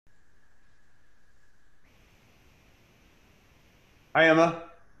Hi, Emma.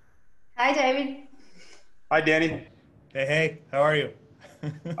 Hi, David. Hi, Danny. Hey, hey, how are you?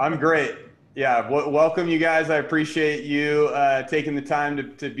 I'm great. Yeah, welcome you guys. I appreciate you taking the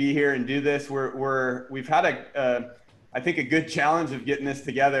time to be here and do this. We've had I think a good challenge of getting this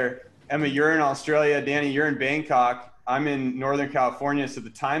together. Emma, you're in Australia. Danny, you're in Bangkok. I'm in Northern California, so the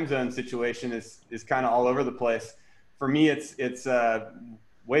time zone situation is kind of all over the place. For me, it's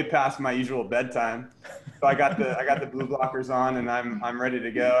way past my usual bedtime. So I got the blue blockers on, and I'm ready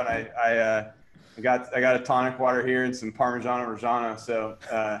to go. And I got a tonic water here and some Parmigiano Reggiano. So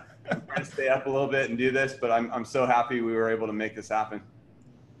I'm trying to stay up a little bit and do this, but I'm so happy we were able to make this happen.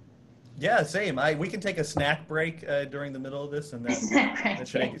 Yeah, same. We can take a snack break during the middle of this, and that Great,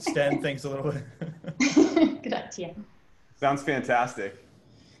 should yeah. extend things a little bit. Good idea. Sounds fantastic.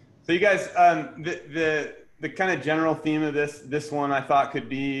 So you guys, the kind of general theme of this one I thought could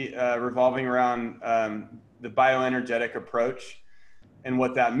be revolving around the bioenergetic approach and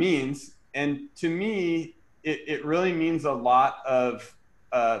what that means. And to me, it really means a lot of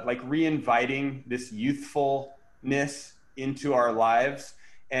like re-inviting this youthfulness into our lives.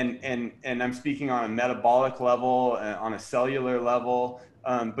 And I'm speaking on a metabolic level, on a cellular level,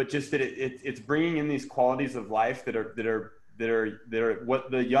 but just that it's bringing in these qualities of life that are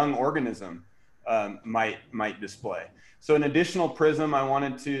what the young organism might display. So an additional prism I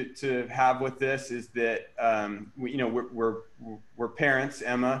wanted to have with this is that we're parents,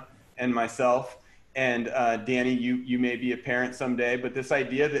 Emma and myself, and Danny, you may be a parent someday, but this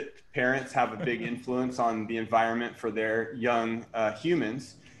idea that parents have a big influence on the environment for their young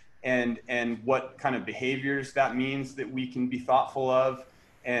humans, and what kind of behaviors that means that we can be thoughtful of,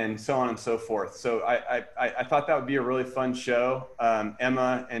 and so on and so forth. So I thought that would be a really fun show.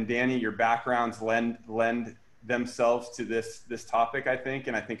 Emma and Danny, your backgrounds lend themselves to this topic, I think,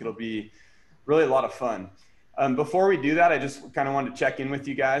 and I think it'll be really a lot of fun. Before we do that, I just kind of wanted to check in with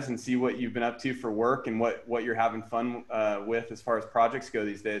you guys and see what you've been up to for work and what you're having fun with as far as projects go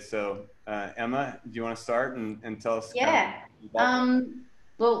these days. So, Emma, do you want to start and tell us kind of Yeah. ballpark?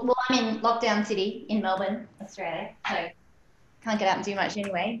 Well, I'm in lockdown city in Melbourne, Australia, so can't get out and do much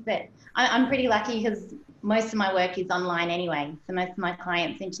anyway. But I'm pretty lucky because most of my work is online anyway. So most of my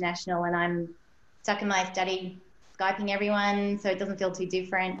clients international, and I'm stuck in my study, Skyping everyone, so it doesn't feel too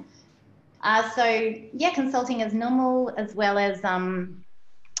different. So yeah, consulting as normal, as well as so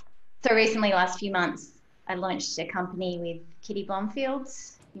recently, last few months, I launched a company with Kitty Blomfield.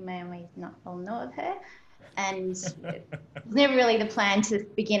 You may or may not all know of her. And it was never really the plan to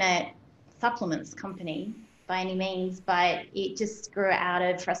begin a supplements company by any means, but it just grew out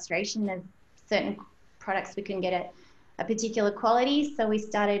of frustration of certain products we couldn't get a particular quality. So we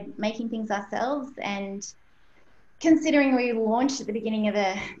started making things ourselves. And considering we launched at the beginning of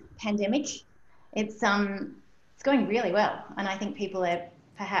a pandemic, it's going really well. And I think people are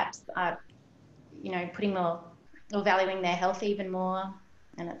perhaps putting more or valuing their health even more,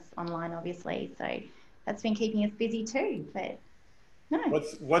 and it's online obviously, so that's been keeping us busy too. But no.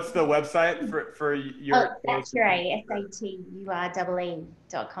 What's the website for Oh, your Saturee,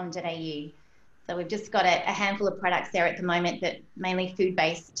 saturee.com.au. So we've just got a handful of products there at the moment, that mainly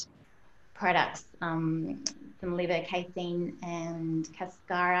food-based products, some liver casein and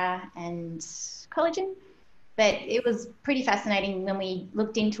cascara and collagen. But it was pretty fascinating when we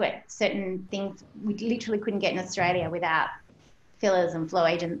looked into it. Certain things we literally couldn't get in Australia without fillers and flow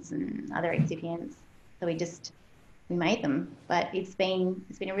agents and other excipients. So we made them. But it's been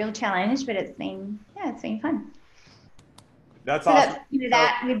a real challenge, but it's been fun. That's So awesome. that's So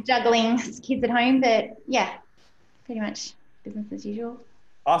that with juggling kids at home, but yeah, pretty much business as usual.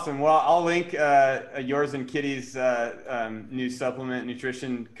 awesome. Well, I'll link yours and Kitty's new supplement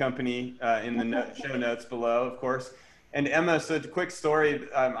nutrition company in the show notes below, of course. And Emma, so a quick story.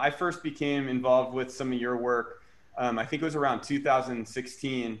 I first became involved with some of your work. I think it was around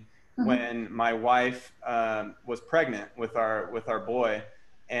 2016 Mm-hmm. when my wife was pregnant with our boy,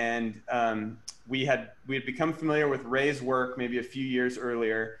 and we had become familiar with Ray's work maybe a few years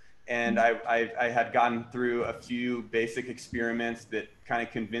earlier, and I had gotten through a few basic experiments that kind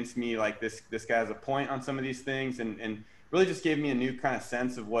of convinced me like this guy has a point on some of these things, and really just gave me a new kind of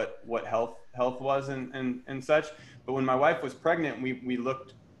sense of what health was and such. But when my wife was pregnant, we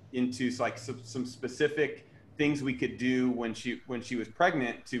looked into like some specific things we could do when she was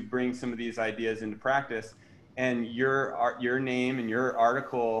pregnant to bring some of these ideas into practice. And your name and your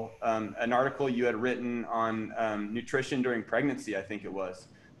article, an article you had written on nutrition during pregnancy, I think it was,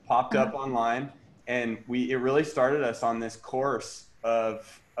 popped up Uh-huh. online, and it really started us on this course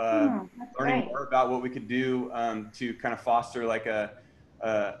of Oh, that's learning great. more about what we could do to kind of foster like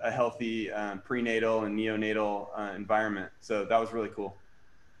a healthy prenatal and neonatal environment. So that was really cool.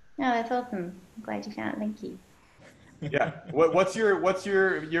 No, that's awesome. I'm glad you found it. Thank you. Yeah. What's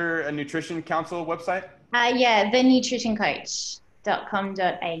your nutrition council website? Yeah,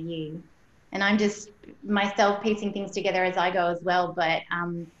 thenutritioncoach.com.au. And I'm just myself piecing things together as I go as well. But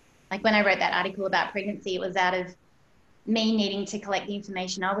like when I wrote that article about pregnancy, it was out of me needing to collect the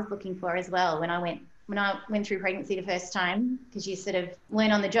information I was looking for as well when I went through pregnancy the first time, because you sort of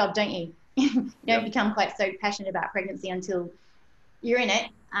learn on the job, don't you? You don't become quite so passionate about pregnancy until you're in it.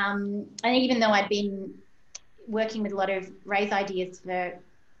 And even though I'd been working with a lot of raise ideas for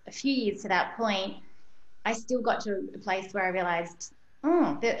a few years to that point, I still got to a place where I realized,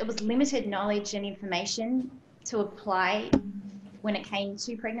 that it was limited knowledge and information to apply when it came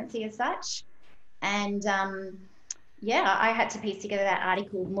to pregnancy as such. And I had to piece together that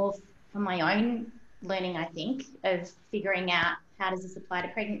article more for my own learning, I think, of figuring out how does this apply to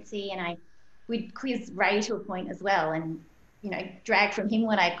pregnancy. And we'd quiz Ray to a point as well, and drag from him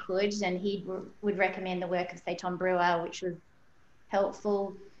what I could, and he would recommend the work of, say, Tom Brewer, which was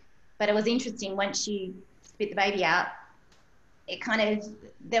helpful. But it was interesting, once you spit the baby out,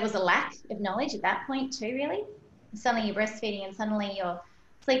 there was a lack of knowledge at that point too, really. Suddenly you're breastfeeding and suddenly you're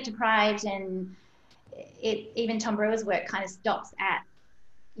sleep deprived, and even Tom Brewer's work kind of stops at,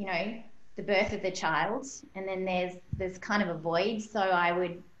 the birth of the child, and then there's kind of a void. So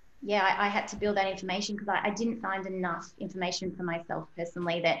I had to build that information, because I didn't find enough information for myself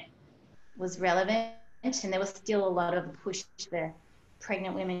personally that was relevant, and there was still a lot of push for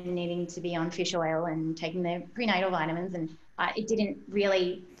pregnant women needing to be on fish oil and taking their prenatal vitamins, and it didn't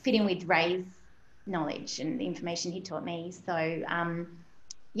really fit in with Ray's knowledge and the information he taught me. So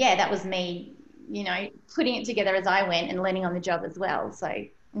that was me, putting it together as I went and learning on the job as well. So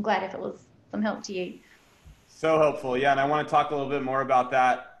I'm glad if it was some help to you. So helpful, yeah, and I want to talk a little bit more about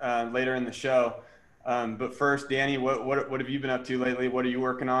that later in the show. But first, Danny, what have you been up to lately? What are you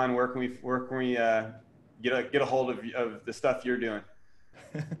working on? Where can we get a hold of the stuff you're doing?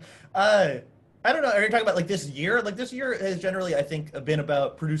 I don't know. Are you talking about like this year? Like this year has generally, I think, been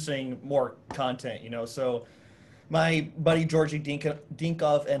about producing more content. So my buddy Georgie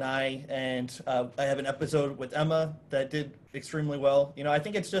Dinkov and I have an episode with Emma that did extremely well. I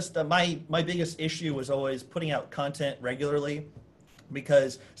think it's just my biggest issue was always putting out content regularly,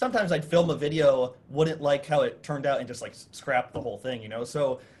 because sometimes I'd film a video, wouldn't like how it turned out, and just like scrap the whole thing.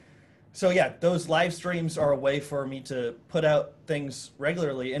 So yeah, those live streams are a way for me to put out things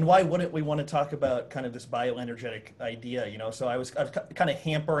regularly. And why wouldn't we want to talk about kind of this bioenergetic idea? So I was kind of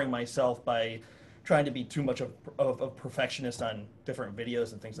hampering myself by trying to be too much of a perfectionist on different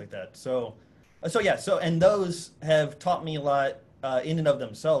videos and things like that. So and those have taught me a lot in and of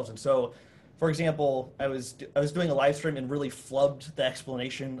themselves. And so, for example, I was doing a live stream and really flubbed the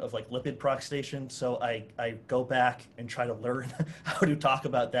explanation of like lipid peroxidation. So I go back and try to learn how to talk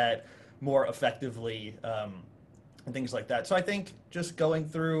about that more effectively, and things like that. So I think just going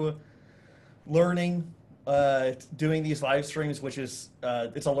through learning, doing these live streams, which is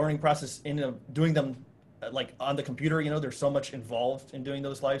it's a learning process in doing them like on the computer. There's so much involved in doing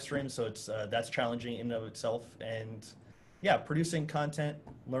those live streams, so it's that's challenging in and of itself. And producing content,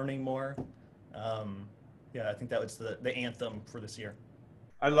 learning more. I think that was the anthem for this year.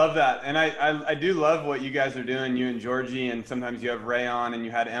 I love that. And I do love what you guys are doing, you and Georgie, and sometimes you have Ray on, and you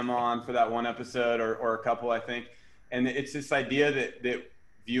had Emma on for that one episode or a couple, I think. And it's this idea that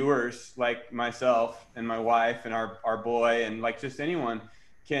viewers like myself and my wife and our boy, and like just anyone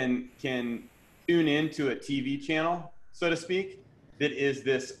can tune into a TV channel, so to speak, that is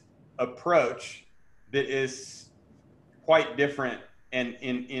this approach that is quite different and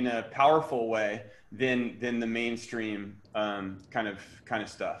in a powerful way than the mainstream kind of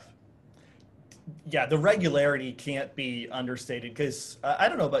stuff. Yeah, the regularity can't be understated, because I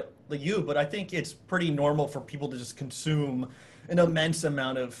don't know about you, but I think it's pretty normal for people to just consume an immense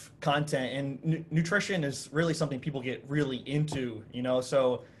amount of content, and nutrition is really something people get really into,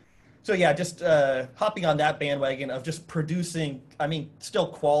 So yeah, just hopping on that bandwagon of just producing, still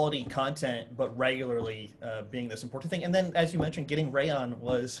quality content, but regularly being this important thing. And then, as you mentioned, getting Ray on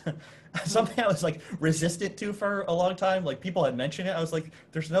was something I was like resistant to for a long time. Like people had mentioned it. I was like,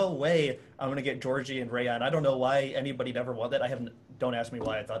 there's no way I'm going to get Georgie and Ray on. I don't know why anybody'd ever want that. Don't ask me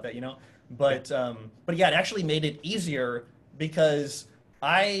why I thought that, But yeah, it actually made it easier, because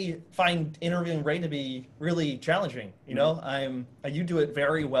I find interviewing Ray to be really challenging. You do it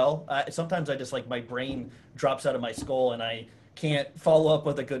very well. Sometimes I just my brain drops out of my skull and I can't follow up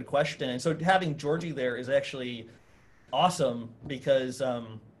with a good question. And so having Georgie there is actually awesome, because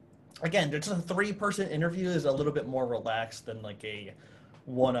again, just a 3-person interview is a little bit more relaxed than like a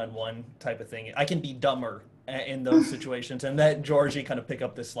one-on-one type of thing. I can be dumber in those situations, and let Georgie kind of pick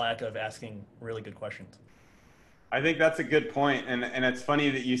up the slack of asking really good questions. I think that's a good point. And it's funny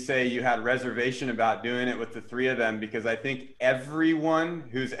that you say you had reservation about doing it with the three of them, because I think everyone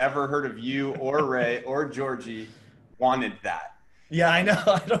who's ever heard of you or Ray or Georgie wanted that. Yeah, I know.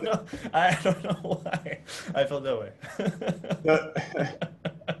 I don't know why I felt that way.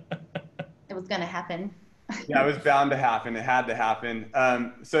 It was going to happen. Yeah, it was bound to happen. It had to happen.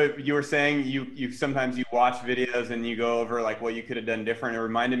 So you were saying you sometimes you watch videos and you go over like what you could have done different. It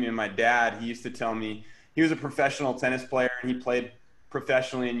reminded me of my dad. He used to tell me, he was a professional tennis player and he played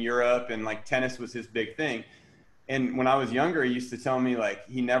professionally in Europe, and like tennis was his big thing. And when I was younger, he used to tell me like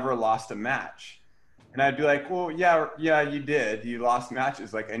he never lost a match. And I'd be like, well, yeah, you did. You lost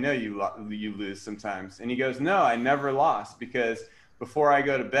matches. Like, I know you lose sometimes. And he goes, no, I never lost, because before I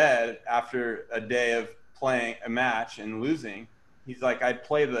go to bed after a day of playing a match and losing, he's like, I'd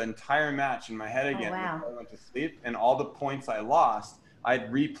play the entire match in my head again before I went to sleep. And all the points I lost,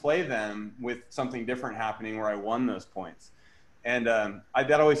 I'd replay them with something different happening where I won those points. And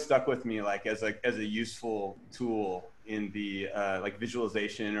that always stuck with me, like as a useful tool in the like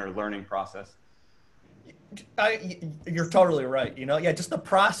visualization or learning process. You're totally right. You know, yeah, just the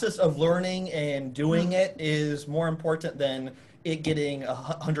process of learning and doing it is more important than it getting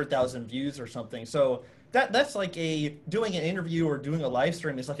 100,000 views or something. So that's like doing an interview or doing a live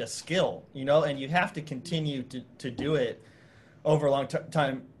stream is like a skill, you know, and you have to continue to do it over a long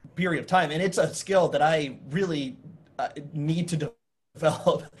period of time. And it's a skill that I really need to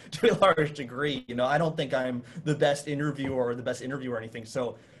develop to a large degree. You know, I don't think I'm the best interviewer or the best interviewer or anything.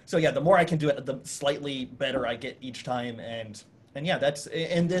 So yeah, the more I can do it, the slightly better I get each time. And yeah, that's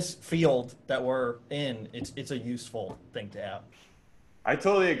in this field that we're in. It's a useful thing to have. I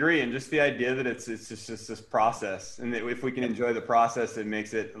totally agree. And just the idea that it's just this process, and that if we can enjoy the process, it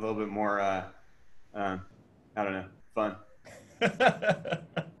makes it a little bit more, I don't know, fun.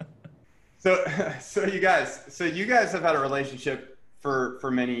 So you guys have had a relationship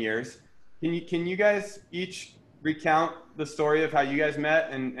for many years. Can you guys each recount the story of how you guys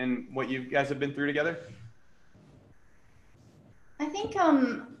met and what you guys have been through together? I think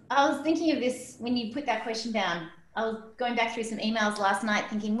I was thinking of this when you put that question down. I was going back through some emails last night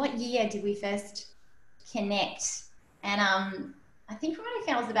thinking, what year did we first connect? And I think from what I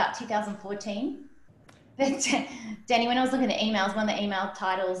found it was about 2014. But Danny, when I was looking at the emails, one of the email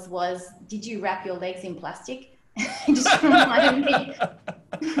titles was, "Did you wrap your legs in plastic?" Just reminded me.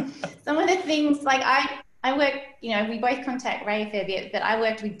 Some of the things, like I work, you know, we both contact Ray a fair bit, but I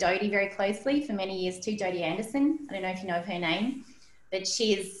worked with Dodie very closely for many years too, Dodie Anderson. I don't know if you know of her name, but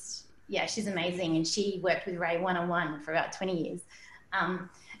she's amazing. And she worked with Ray one-on-one for about 20 years.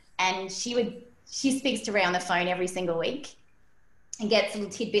 And she speaks to Ray on the phone every single week and gets little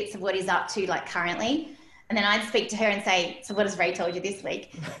tidbits of what he's up to, like currently. And then I'd speak to her and say, so what has Ray told you this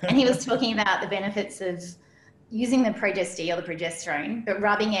week? And he was talking about the benefits of using the Progest-D or the progesterone, but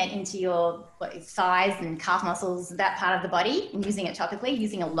rubbing it into your thighs and calf muscles, that part of the body, and using it topically,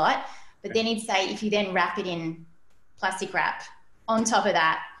 using a lot. But then he'd say, if you then wrap it in plastic wrap on top of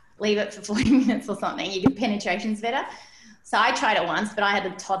that, leave it for 40 minutes or something, your penetration's better. So I tried it once, but I had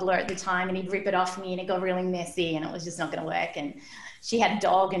a toddler at the time and he'd rip it off me and it got really messy and it was just not going to work. And she had a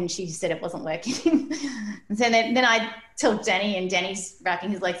dog and she said it wasn't working. And so then I told Danny, and Danny's wrapping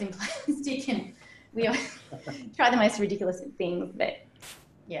his legs in plastic, and we tried the most ridiculous things, but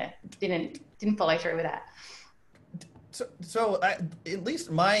yeah, didn't follow through with that. So at least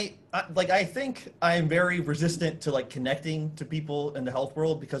I think I'm very resistant to like connecting to people in the health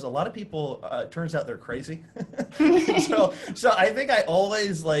world, because a lot of people, turns out they're crazy. so I think I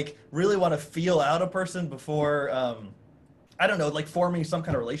always like really want to feel out a person before, I don't know, like forming some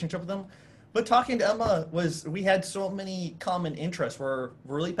kind of relationship with them. But talking to Emma we had so many common interests. We're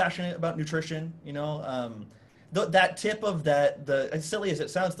really passionate about nutrition, you know, that tip of as silly as it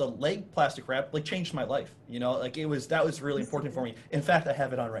sounds, the leg plastic wrap like changed my life, you know, like that was really important for me. In fact, I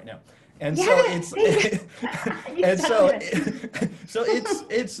have it on right now. And so it's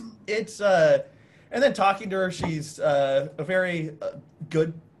and then talking to her, she's a very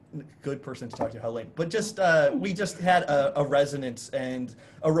good person to talk to, Helene, but just we just had a resonance and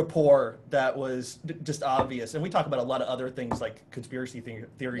a rapport that was just obvious. And we talk about a lot of other things like conspiracy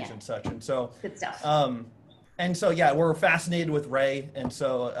theories and such. And so good stuff. And so, yeah, we're fascinated with Ray. And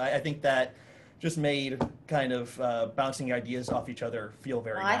so I think that just made kind of bouncing ideas off each other feel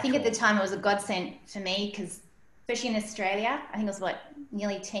very natural. I think at the time it was a godsend for me, because especially in Australia, I think it was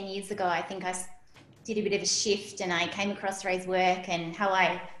nearly 10 years ago, I think I did a bit of a shift and I came across Ray's work, and how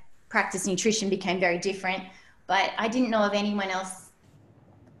I practice nutrition became very different. But I didn't know of anyone else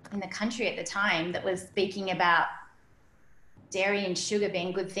in the country at the time that was speaking about dairy and sugar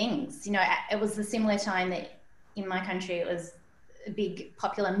being good things. You know, it was a similar time that in my country it was a big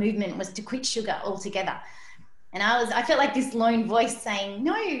popular movement was to quit sugar altogether. And I felt like this lone voice saying,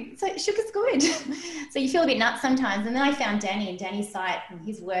 no, so sugar's good. So you feel a bit nuts sometimes. And then I found Danny and Danny's site and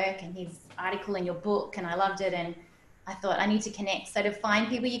his work and his article in your book, and I loved it. And I thought I need to connect. So to find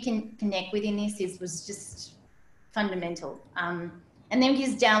people you can connect with in this was just fundamental. And then we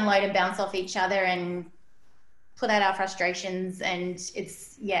just download and bounce off each other and put out our frustrations. And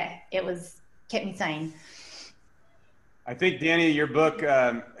kept me sane. I think, Danny, your book,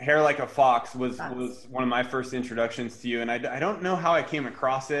 Hair Like a Fox, was one of my first introductions to you. And I don't know how I came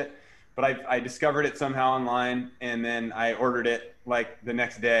across it, but I discovered it somehow online, and then I ordered it like the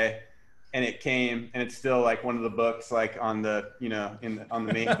next day, and it came, and it's still like one of the books like on the, on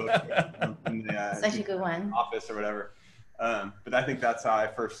the main book in the, such a good one. Office or whatever. But I think that's how I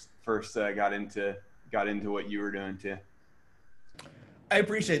first got into what you were doing too. I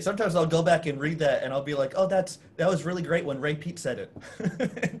appreciate it. Sometimes I'll go back and read that and I'll be like, oh, that was really great when Ray Peat said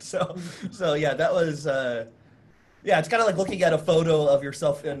it. so yeah, that was, it's kind of like looking at a photo of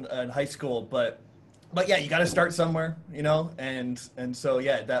yourself in high school, but yeah, you got to start somewhere, and so,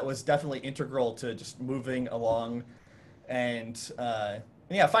 yeah, that was definitely integral to just moving along and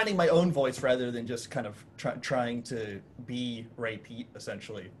finding my own voice rather than just kind of trying to be Ray Peat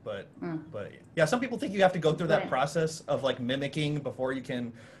essentially. But yeah, some people think you have to go through that process of like mimicking before you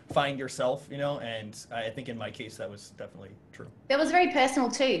can find yourself, and I think in my case that was definitely true. That was very personal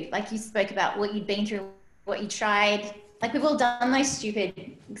too. Like you spoke about what you'd been through, what you tried. Like we've all done those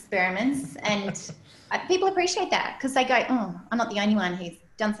stupid experiments, and people appreciate that because they go, oh, I'm not the only one who's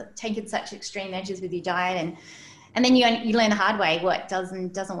taken such extreme measures with your diet, and then you learn the hard way what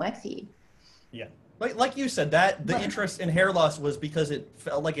doesn't work for you. Yeah, like you said, that the interest in hair loss was because it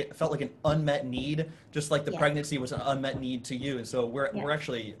felt like an unmet need, just like the pregnancy was an unmet need to you. And so we're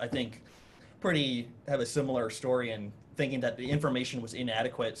actually, I think, have a similar story in thinking that the information was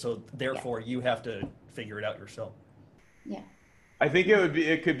inadequate, so therefore you have to figure it out yourself. Yeah, I think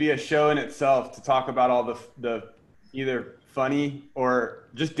it could be a show in itself to talk about all the either funny or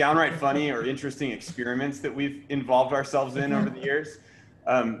just downright funny or interesting experiments that we've involved ourselves in over the years.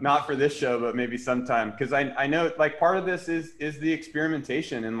 Not for this show, but maybe sometime, because I know like part of this is the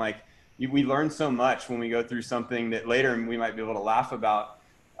experimentation, and like we learn so much when we go through something that later we might be able to laugh about.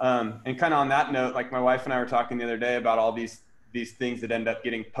 And kind of on that note, like my wife and I were talking the other day about all these things that end up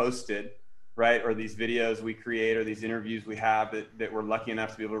getting posted, right? Or these videos we create or these interviews we have that we're lucky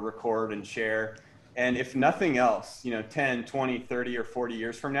enough to be able to record and share. And if nothing else, 10, 20, 30 or 40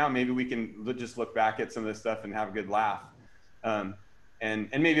 years from now, maybe we can just look back at some of this stuff and have a good laugh. And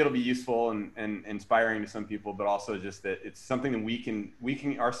maybe it'll be useful and inspiring to some people, but also just that it's something that we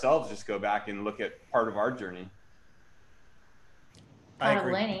can ourselves just go back and look at part of our journey. Part of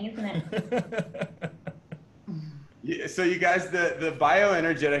learning, isn't it? Yeah, so you guys, the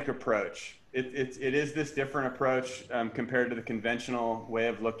bioenergetic approach, it is this different approach compared to the conventional way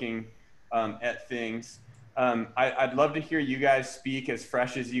of looking at things. I'd love to hear you guys speak as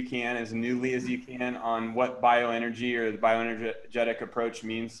fresh as you can, as newly as you can, on what bioenergy or the bioenergetic approach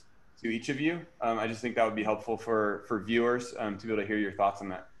means to each of you. I just think that would be helpful for viewers to be able to hear your thoughts on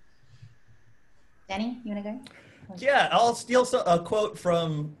that. Danny, you want to go? Yeah, I'll steal a quote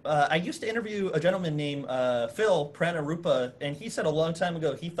from, I used to interview a gentleman named Phil Pranarupa, and he said a long time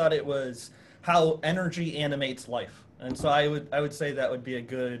ago he thought it was how energy animates life. And so I would say that would be a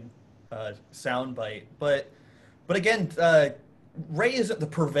good soundbite. But again, Ray isn't the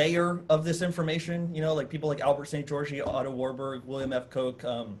purveyor of this information, like people like Albert St. George, Otto Warburg, William F. Koch,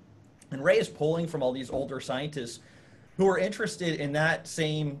 and Ray is pulling from all these older scientists who are interested in that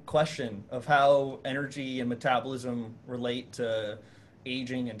same question of how energy and metabolism relate to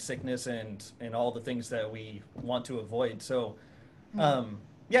aging and sickness and all the things that we want to avoid. So,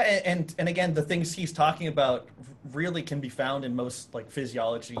 and again, the things he's talking about really can be found in most like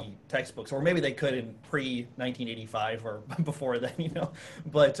physiology textbooks, or maybe they could in pre-1985 or before then,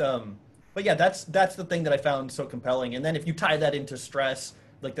 But yeah, that's the thing that I found so compelling. And then if you tie that into stress,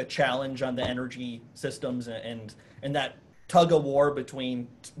 like the challenge on the energy systems and that tug of war between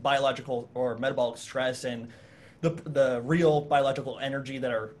biological or metabolic stress and the real biological energy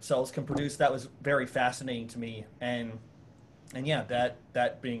that our cells can produce, that was very fascinating to me. And yeah,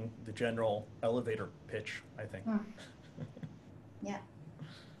 that being the general elevator pitch, I think.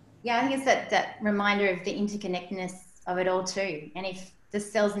 Yeah, I think it's that reminder of the interconnectedness of it all too. And if the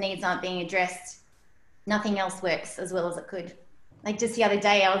cell's needs aren't being addressed, nothing else works as well as it could. Like just the other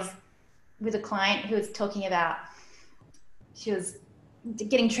day, I was with a client who was talking about, she was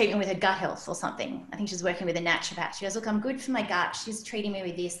getting treatment with her gut health or something. I think she's working with a naturopath. She goes, look, I'm good for my gut. She's treating me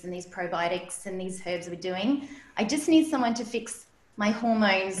with this and these probiotics and these herbs we're doing. I just need someone to fix my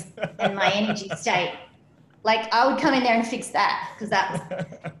hormones and my energy state. Like, I would come in there and fix that, because that was,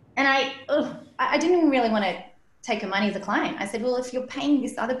 and I didn't even really want to take her money as a client. I said, well, if you're paying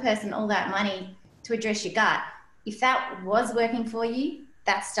this other person all that money to address your gut, if that was working for you,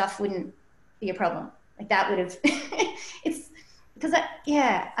 that stuff wouldn't be a problem. Like, that would have, it's, because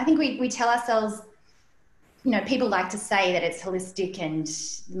I think we tell ourselves, you know, people like to say that it's holistic and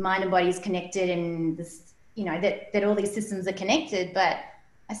mind and body is connected, and this, you know, that all these systems are connected, but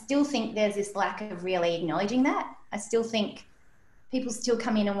I still think there's this lack of really acknowledging that. I still think people still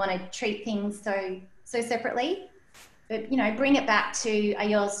come in and want to treat things so separately. But, you know, bring it back to, are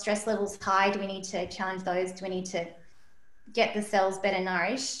your stress levels high? Do we need to challenge those? Do we need to get the cells better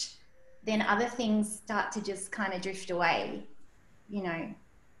nourished? Then other things start to just kind of drift away, you know.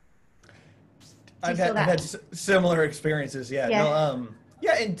 I've had similar experiences. Yeah. No,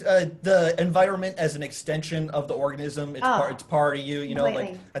 yeah, and the environment as an extension of the organism, it's part of you. You know,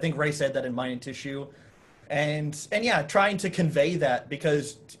 like I think Ray said that in Mind and Tissue, and yeah, trying to convey that,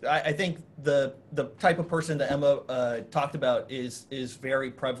 because I think the type of person that Emma talked about is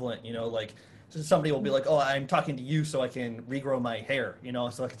very prevalent. You know, like somebody will be like, oh, I'm talking to you so I can regrow my hair. You know,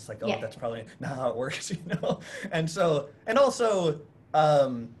 so it's like, oh, that's probably not how it works. You know, and also.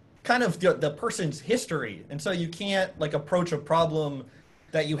 Kind of the person's history, and so you can't like approach a problem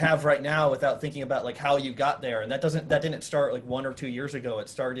that you have right now without thinking about like how you got there, and that didn't start like 1 or 2 years ago. It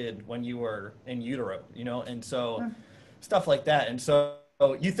started when you were in utero, you know, and so stuff like that. And so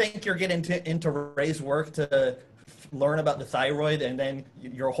you think you're getting into Ray's work to learn about the thyroid, and then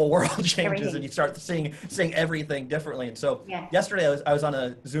your whole world changes and you start seeing everything differently. And so yesterday I was on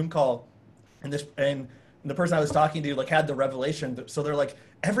a Zoom call, and the person I was talking to like had the revelation. So they're like,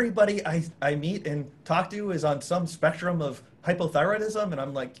 everybody I meet and talk to is on some spectrum of hypothyroidism, and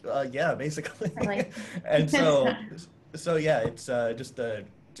I'm like, yeah, basically. And so yeah, it's just it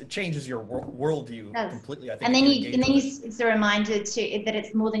changes your worldview completely, I think. And then it's a reminder that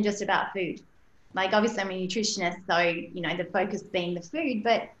it's more than just about food. Like, obviously I'm a nutritionist, so you know the focus being the food,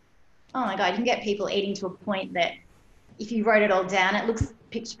 but oh my God, you can get people eating to a point that if you wrote it all down, it looks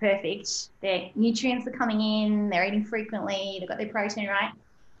picture perfect. Their nutrients are coming in, they're eating frequently, they've got their protein right.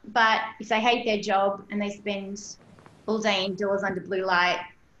 But if they hate their job and they spend all day indoors under blue light,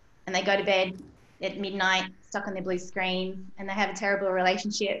 and they go to bed at midnight stuck on their blue screen, and they have a terrible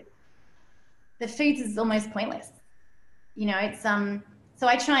relationship, the foods is almost pointless. You know, it's so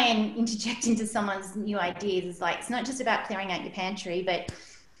I try and interject into someone's new ideas. It's like, it's not just about clearing out your pantry, but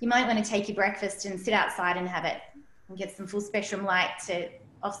you might want to take your breakfast and sit outside and have it and get some full spectrum light to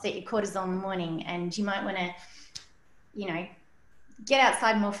offset your cortisol in the morning. And you might want to, you know, get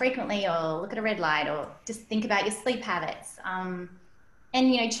outside more frequently, or look at a red light, or just think about your sleep habits, and,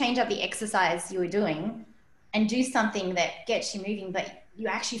 you know, change up the exercise you were doing and do something that gets you moving, but you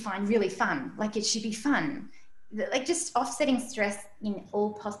actually find really fun. Like, it should be fun. Like, just offsetting stress in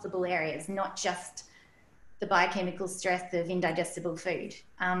all possible areas, not just the biochemical stress of indigestible food.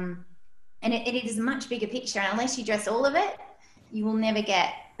 And it is a much bigger picture. And unless you address all of it, you will never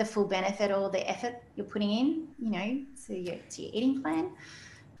get the full benefit or the effort you're putting in, you know, to your eating plan.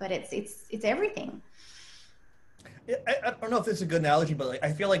 But it's everything. I don't know if this is a good analogy, but like,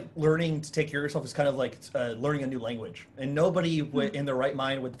 I feel like learning to take care of yourself is kind of like learning a new language. And nobody in their right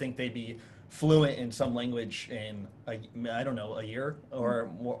mind would think they'd be fluent in some language in a year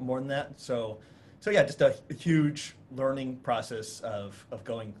or more than that. So yeah, just a huge learning process of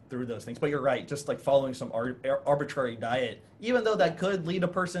going through those things. But you're right, just like following some arbitrary diet, even though that could lead a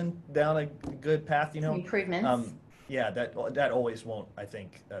person down a good path, you know. Improvements. Yeah, that always won't, I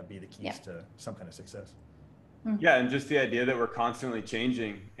think, be the keys to some kind of success. Yeah, and just the idea that we're constantly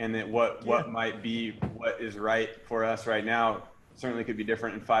changing, and that what might be what is right for us right now certainly could be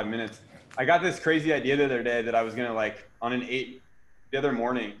different in 5 minutes. I got this crazy idea the other day that I was gonna, like, on an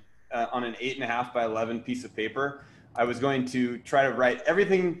 8.5 by 11 piece of paper, I was going to try to write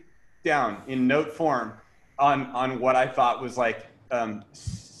everything down in note form on what I thought was like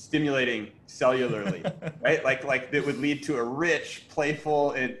stimulating cellularly, right? Like that would lead to a rich,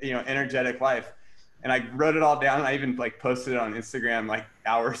 playful, and, you know, energetic life. And I wrote it all down, and I even like posted it on Instagram like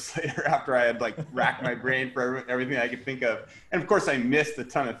hours later after I had like racked my brain for everything I could think of. And of course I missed a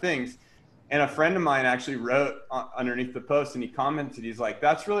ton of things. And a friend of mine actually wrote underneath the post, and he commented, he's like,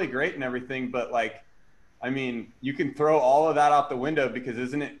 that's really great and everything, but like, I mean, you can throw all of that out the window, because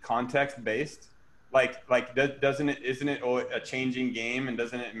isn't it context based? doesn't it, isn't it a changing game, and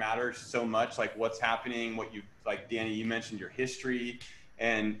doesn't it matter so much like what's happening, what you, like Danny, you mentioned your history,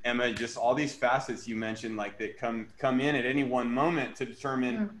 and Emma, just all these facets you mentioned, like that come in at any one moment to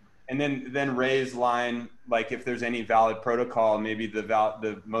determine. And then Ray's line, like if there's any valid protocol, maybe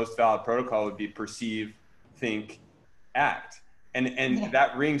the most valid protocol would be perceive, think, act. And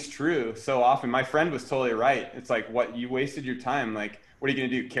that rings true so often. My friend was totally right. It's like, what, you wasted your time. Like, what are you going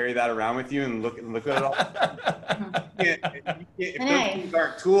to do? Carry that around with you and look at it all? If those things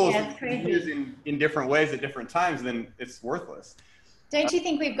aren't tools used in different ways at different times, then it's worthless. Don't you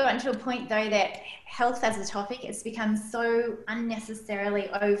think we've gotten to a point, though, that health as a topic has become so unnecessarily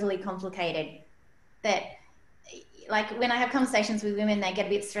overly complicated that, like, when I have conversations with women, they get a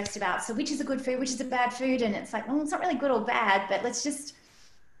bit stressed about, so which is a good food, which is a bad food? And it's like, well, it's not really good or bad, but let's just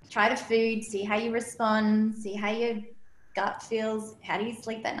try the food, see how you respond, see how your gut feels, how do you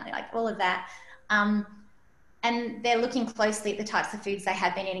sleep that night, like all of that. And they're looking closely at the types of foods they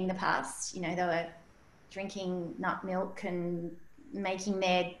have been eating in the past. You know, they were drinking nut milk and making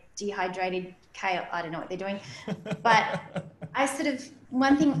their dehydrated kale. I don't know what they're doing, but I sort of,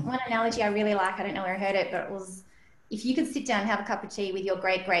 one analogy I really like, I don't know where I heard it, but it was, if you could sit down and have a cup of tea with your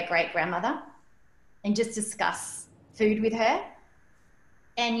great grandmother and just discuss food with her,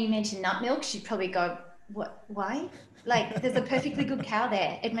 and you mention nut milk, she'd probably go, what, why? Like, there's a perfectly good cow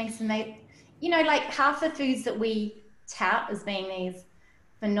there. It makes them, you know, like half the foods that we tout as being these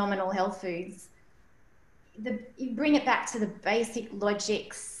phenomenal health foods, you bring it back to the basic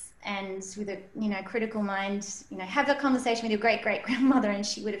logics, and with a, you know, critical mind, you know, have a conversation with your great grandmother, and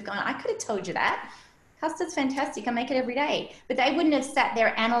she would have gone, I could have told you that. Custard's fantastic. I make it every day. But they wouldn't have sat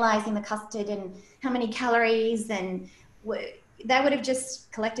there analysing the custard and how many calories, and they would have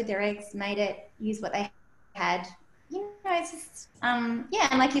just collected their eggs, made it, used what they had. You know, it's just, yeah,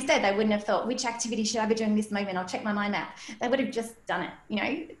 and like you said, they wouldn't have thought, which activity should I be doing this moment? I'll check my mind map. They would have just done it, you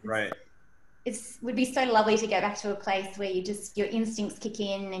know? Right. It would be so lovely to go back to a place where you just, your instincts kick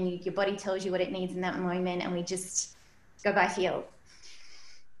in and your body tells you what it needs in that moment, and we just go by feel.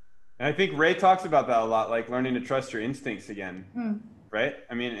 And I think Ray talks about that a lot, like learning to trust your instincts again, right?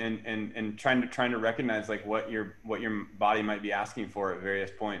 I mean, and trying to recognize like what your body might be asking for at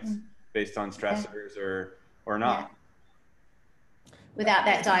various points based on stressors or not. Yeah. Without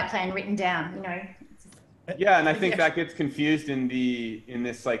that diet plan written down, you know. Yeah, and I think that gets confused in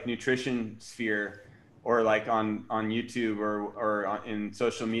this like nutrition sphere, or like on YouTube or in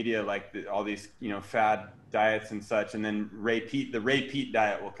social media, like all these, you know, fad diets and such, and then the Ray Peat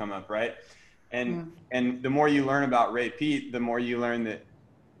diet will come up, right? And the more you learn about Ray Peat, the more you learn that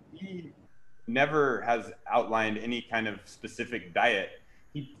he never has outlined any kind of specific diet.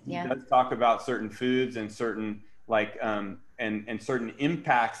 He does talk about certain foods and certain like and certain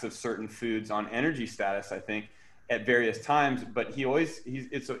impacts of certain foods on energy status, I think, at various times, but he's always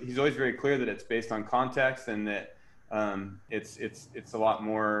very clear that it's based on context, and that it's a lot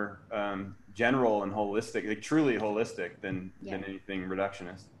more general and holistic, like truly holistic than anything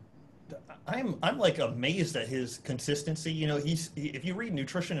reductionist. I'm like amazed at his consistency. You know, if you read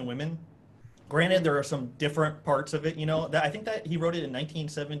Nutrition in Women, granted there are some different parts of it, you know, that I think that he wrote it in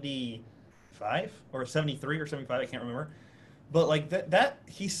 1975 or 73 or 75, I can't remember. But like that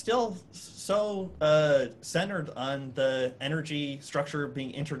he's still so centered on the energy structure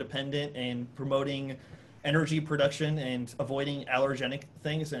being interdependent and promoting energy production and avoiding allergenic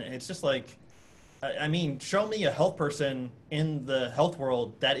things. And it's just like, I mean, show me a health person in the health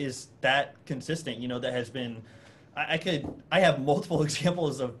world that is that consistent, you know, that has been, I have multiple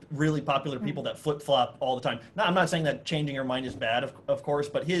examples of really popular people that flip-flop all the time. Now, I'm not saying that changing your mind is bad, of course,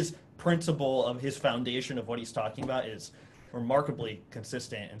 but his principle of his foundation of what he's talking about is remarkably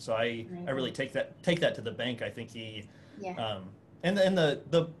consistent, and so I really take that to the bank. I think he and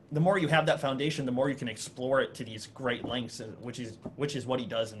the more you have that foundation, the more you can explore it to these great lengths, which is what he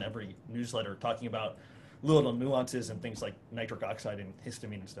does in every newsletter, talking about little nuances and things like nitric oxide and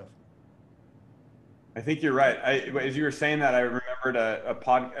histamine and stuff. I think you're right. As you were saying that, I remembered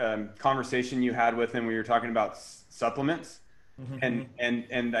a conversation you had with him where you were talking about supplements, and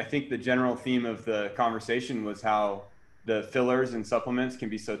I think the general theme of the conversation was how the fillers and supplements can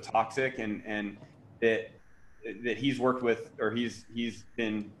be so toxic, and that he's worked with, or he's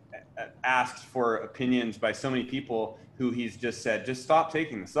been asked for opinions by so many people who he's just said, just stop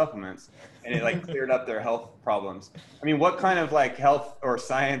taking the supplements, and it like cleared up their health problems. I mean, what kind of like health or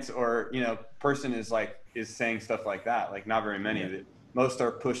science or, you know, person is saying stuff like that? Like, not very many. Most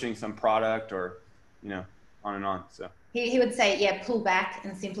are pushing some product or, you know, on and on. So he would say, pull back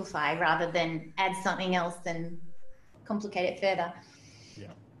and simplify rather than add something else and complicate it further.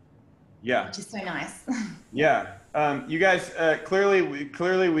 Yeah. which is so nice. Yeah. You guys,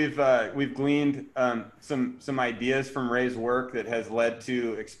 we've gleaned some ideas from Ray's work that has led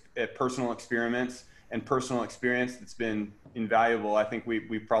to personal experiments and personal experience that's been invaluable. I think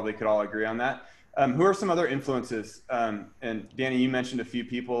we probably could all agree on that. Who are some other influences? And Danny, you mentioned a few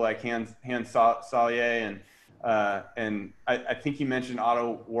people like Hans Selye, and I think you mentioned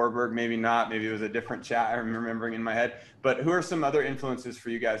Otto Warburg. Maybe not. Maybe it was a different chat I'm remembering in my head. But who are some other influences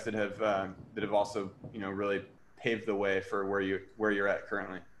for you guys that have also, you know, really paved the way for where you're at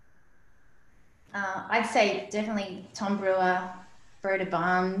currently? I'd say definitely Tom Brewer, Broda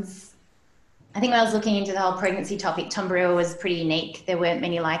Barnes. I think when I was looking into the whole pregnancy topic, Tom Brewer was pretty unique. There weren't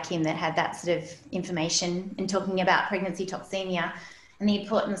many like him that had that sort of information and talking about pregnancy toxemia and the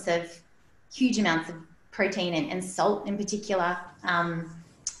importance of huge amounts of protein and salt in particular. You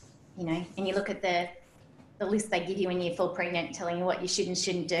know, and you look at the list they give you when you fall pregnant, telling you what you should and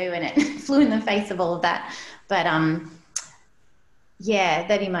shouldn't do, and it flew in the face of all of that. But yeah,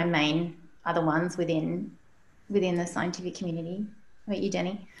 that'd be my main other ones within the scientific community. How about you,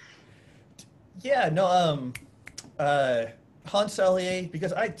 Danny? Yeah, no, Hans Selye,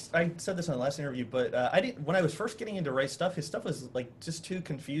 because I said this on the last interview, but I didn't, when I was first getting into Ray's stuff, his stuff was like just too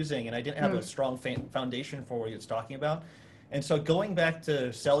confusing, and I didn't have a strong foundation for what he was talking about. And so going back to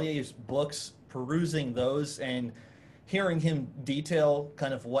Selye's books, perusing those, and hearing him detail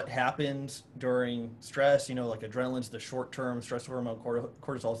kind of what happens during stress, you know, like adrenaline's the short-term stress hormone,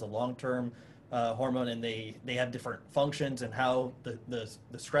 cortisol is the long-term hormone, and they have different functions and how the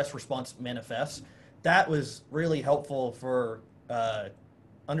stress response manifests. That was really helpful for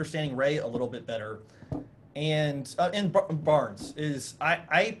understanding Ray a little bit better. And Barnes is,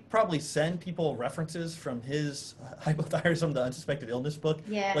 I probably send people references from his Hypothyroidism, the Unsuspected Illness book,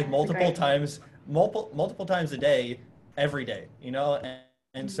 like multiple times a day, every day, you know,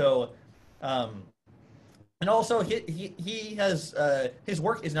 and so and also he has his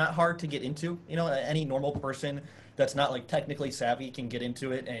work is not hard to get into, you know, any normal person that's not like technically savvy can get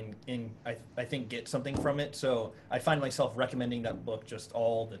into it and I think get something from it. So I find myself recommending that book just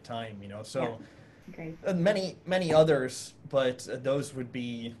all the time, you know. So many others, but those would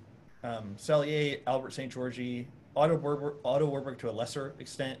be Selye, Albert St. Georgi, Otto Warburg to a lesser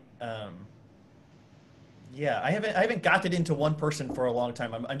extent. Yeah, I haven't gotten into one person for a long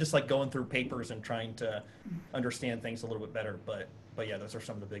time. I'm just like going through papers and trying to understand things a little bit better. But yeah, those are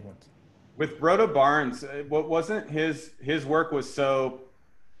some of the big ones. With Broda Barnes, what wasn't his work was so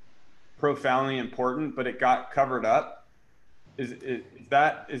profoundly important, but it got covered up. Is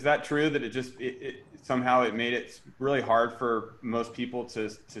that true? That it somehow it made it really hard for most people to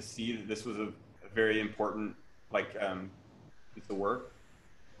see that this was a very important piece of work?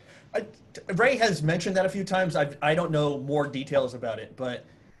 Ray has mentioned that a few times. I don't know more details about it, but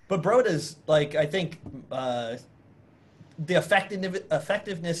Broda's, like, I think the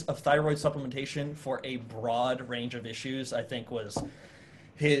effectiveness of thyroid supplementation for a broad range of issues, I think, was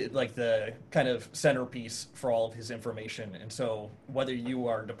like the kind of centerpiece for all of his information. And so whether you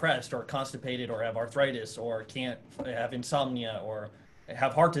are depressed or constipated or have arthritis or can't have insomnia or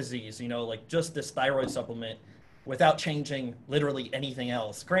have heart disease, you know, like just this thyroid supplement without changing literally anything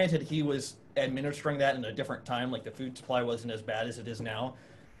else. Granted, he was administering that in a different time, like the food supply wasn't as bad as it is now,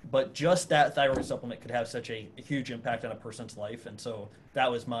 but just that thyroid supplement could have such a huge impact on a person's life. And so that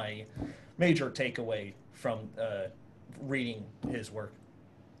was my major takeaway from reading his work.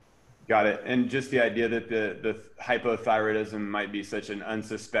 Got it. And just the idea that the hypothyroidism might be such an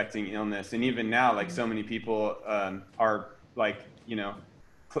unsuspecting illness. And even now, like, so many people are like, you know,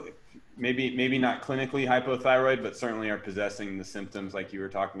 maybe not clinically hypothyroid, but certainly are possessing the symptoms like you were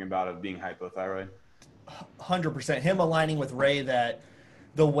talking about of being hypothyroid. 100%. Him aligning with Ray that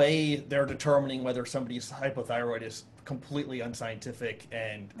the way they're determining whether somebody's hypothyroid is completely unscientific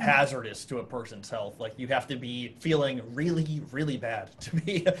and hazardous to a person's health. Like, you have to be feeling really, really bad to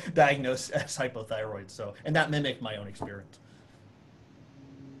be diagnosed as hypothyroid. So, and that mimicked my own experience.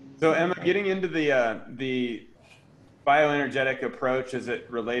 So, Emma, getting into the bioenergetic approach as it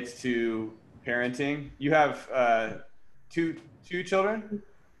relates to parenting, you have two children.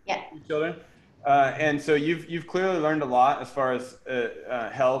 Yeah. 2 children. And so you've clearly learned a lot as far as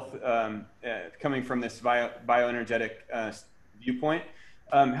health coming from this bioenergetic viewpoint.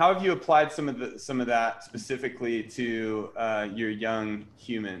 How have you applied some of that specifically to your young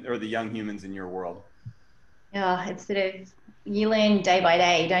human or the young humans in your world? Yeah, it's sort of, you learn day by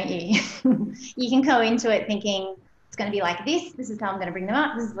day, don't you? You can go into it thinking it's going to be like this. This is how I'm going to bring them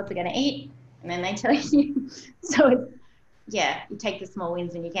up. This is what they're going to eat, and then they tell you. So yeah, you take the small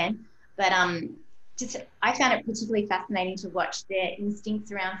wins when you can. But I found it particularly fascinating to watch their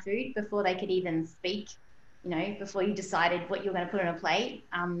instincts around food before they could even speak, before you decided what you're going to put on a plate.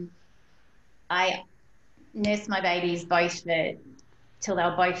 I nursed my babies both till they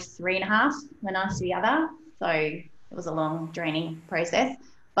were both 3.5, one after the other. So it was a long, draining process.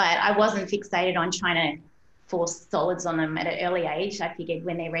 But I wasn't fixated on trying to force solids on them at an early age. I figured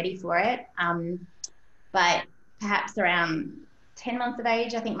when they're ready for it. But perhaps around 10 months of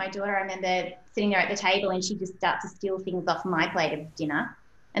age, I think my daughter, I remember sitting there at the table and she'd just start to steal things off my plate of dinner.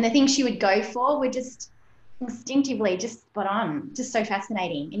 And the things she would go for were just instinctively just spot on, just so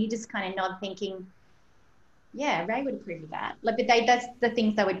fascinating. And you just kind of nod thinking, yeah, Ray would approve of that. Like, but that's the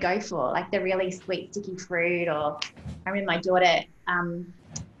things they would go for, like the really sweet, sticky fruit. Or I remember my daughter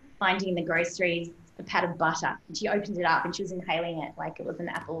finding in the groceries a pat of butter, and she opened it up and she was inhaling it like it was an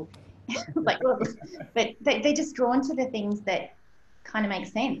apple. Like, but they're just drawn to the things that kind of make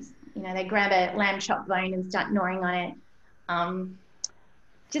sense. They grab a lamb chop bone and start gnawing on it.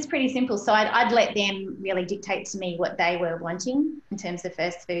 Just pretty simple. So I'd let them really dictate to me what they were wanting in terms of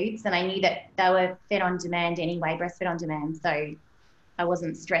first foods. And I knew that they were fed on demand anyway, breastfed on demand. So I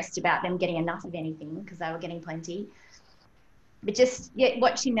wasn't stressed about them getting enough of anything because they were getting plenty. But just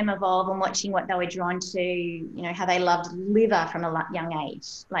watching them evolve and watching what they were drawn to, how they loved liver from a young age,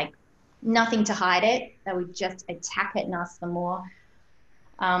 like nothing to hide it. They would just attack it and ask for more.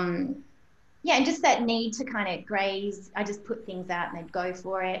 And just that need to kind of graze. I just put things out and they'd go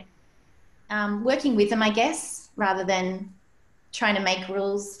for it. Working with them, I guess, rather than trying to make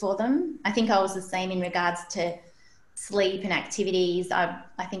rules for them. I think I was the same in regards to sleep and activities. I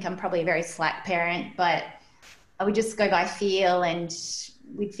think I'm probably a very slack parent, but I would just go by feel and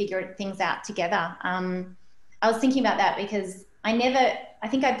we'd figure things out together. I was thinking about that because I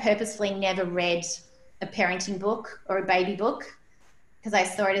think I purposefully never read a parenting book or a baby book, because I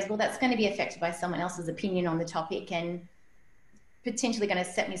saw it as, well, that's going to be affected by someone else's opinion on the topic and potentially going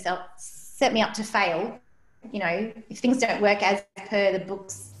to set me up to fail, if things don't work as per the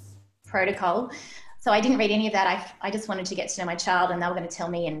book's protocol. So I didn't read any of that. I just wanted to get to know my child, and they were going to tell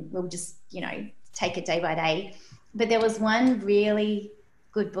me, and we'll just, take it day by day. But there was one really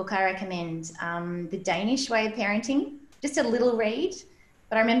good book I recommend, The Danish Way of Parenting, just a little read.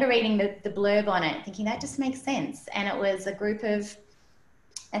 But I remember reading the blurb on it, thinking that just makes sense. And it was a group of,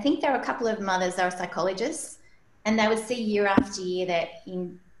 I think there were a couple of mothers, they were psychologists, and they would see year after year that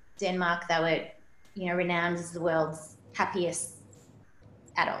in Denmark they were, renowned as the world's happiest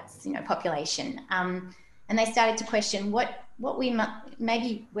adults, population. And they started to question what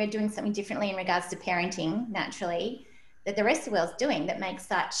maybe we're doing something differently in regards to parenting naturally that the rest of the world's doing that makes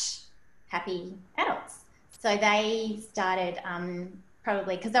such happy adults. So they started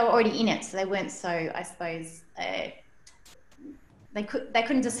probably because they were already in it, so they weren't so, I suppose, they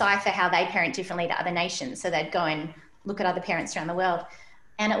couldn't decipher how they parent differently to other nations. So they'd go and look at other parents around the world.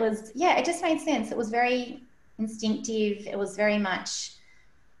 And it just made sense. It was very instinctive. It was very much,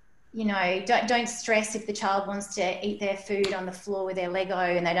 don't stress if the child wants to eat their food on the floor with their Lego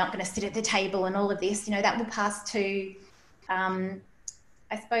and they're not going to sit at the table and all of this, that will pass to, I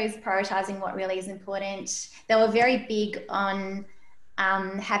suppose, prioritizing what really is important. They were very big on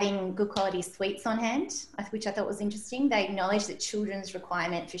having good quality sweets on hand, which I thought was interesting. They acknowledged that children's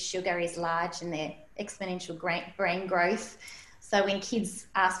requirement for sugar is large in their exponential brain growth. So when kids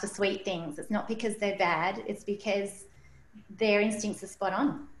ask for sweet things, it's not because they're bad, it's because their instincts are spot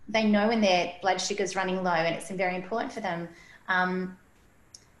on. They know when their blood sugar's running low and it's very important for them. And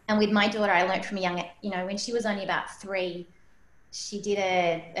with my daughter, I learned from a young, when she was only about 3, she did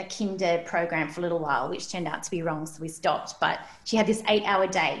a kinder program for a little while, which turned out to be wrong, so we stopped. But she had this 8-hour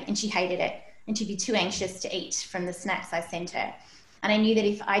day and she hated it. And she'd be too anxious to eat from the snacks I sent her. And I knew that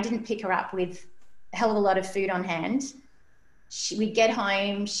if I didn't pick her up with a hell of a lot of food on hand, we'd get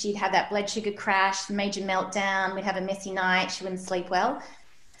home, she'd have that blood sugar crash, major meltdown, we'd have a messy night, she wouldn't sleep well.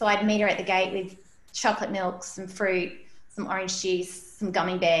 So I'd meet her at the gate with chocolate milk, some fruit, some orange juice, some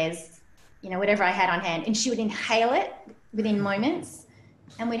gummy bears, whatever I had on hand. And she would inhale it within moments,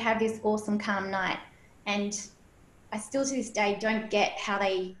 and we'd have this awesome, calm night. And I still to this day don't get how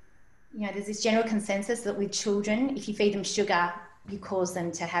they, there's this general consensus that with children, if you feed them sugar, you cause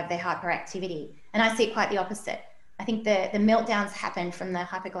them to have their hyperactivity. And I see it quite the opposite. I think the meltdowns happen from the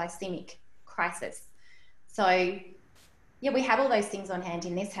hyperglycemic crisis. So yeah, we have all those things on hand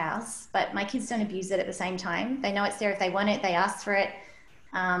in this house, but my kids don't abuse it at the same time. They know it's there if they want it, they ask for it.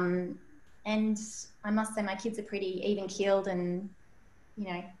 And I must say my kids are pretty even keeled and,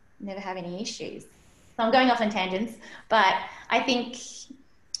 never have any issues. So I'm going off on tangents, but I think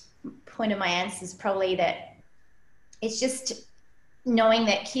point of my answer is probably that it's just knowing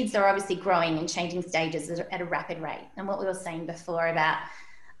that kids are obviously growing and changing stages at a rapid rate. And what we were saying before about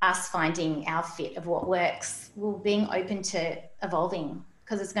us finding our fit of what works, well, being open to evolving,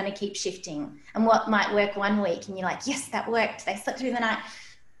 because it's going to keep shifting. And what might work one week and you're like, yes, that worked, they slept through the night,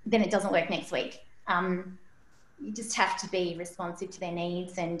 then it doesn't work next week. You just have to be responsive to their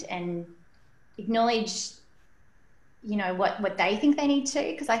needs and acknowledge, you know, what they think they need to,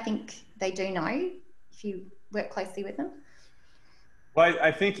 because I think they do know if you work closely with them. Well,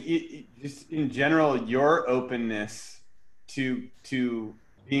 I think just in general, your openness to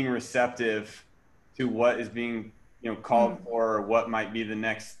being receptive to what is being, you know, called for, or what might be the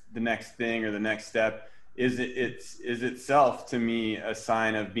next thing or the next step is itself to me a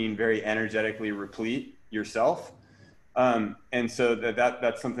sign of being very energetically replete yourself. And so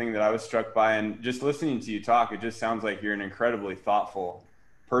that's something that I was struck by, and just listening to you talk, it just sounds like you're an incredibly thoughtful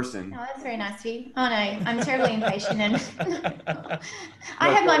person. Oh, that's very nice of you. Oh no, I'm terribly impatient, and I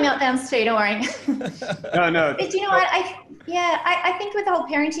have my meltdowns too. Don't worry. No. But you know what? I think with the whole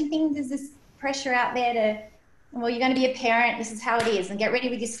parenting thing, there's this pressure out there to, well, you're going to be a parent. This is how it is, and get ready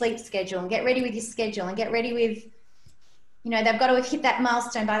with your sleep schedule, and get ready with your schedule, and get ready with, you know, they've got to hit that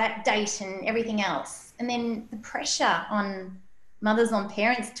milestone by that date and everything else. And then the pressure on mothers, on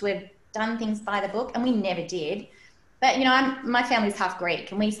parents to have done things by the book, and we never did. But, you know, my family's half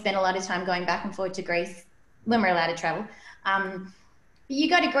Greek, and we spend a lot of time going back and forth to Greece when we're allowed to travel. You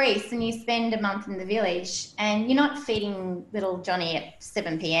go to Greece and you spend a month in the village, and you're not feeding little Johnny at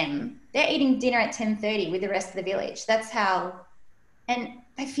 7 p.m. They're eating dinner at 10:30 with the rest of the village. That's how, and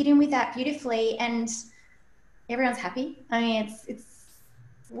they fit in with that beautifully, and everyone's happy. I mean,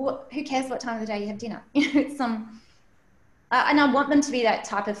 who cares what time of the day you have dinner? It's and I want them to be that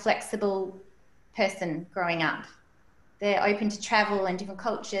type of flexible person growing up. They're open to travel and different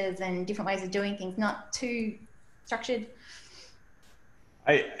cultures and different ways of doing things, not too structured.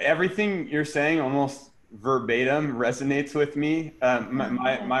 Everything you're saying almost verbatim resonates with me.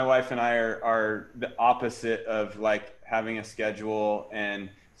 My wife and I are the opposite of like having a schedule, and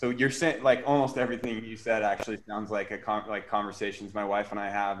so you're saying like almost everything you said actually sounds like like conversations my wife and I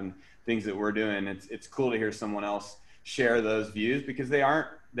have and things that we're doing. It's cool to hear someone else share those views, because they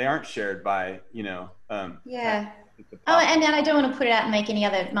aren't shared by, you know. Yeah. Oh, and I don't want to put it out and make any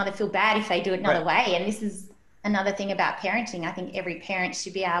other mother feel bad if they do it another way. And this is another thing about parenting. I think every parent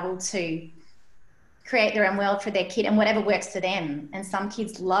should be able to create their own world for their kid and whatever works for them. And some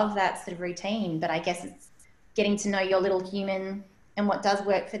kids love that sort of routine, but I guess it's getting to know your little human and what does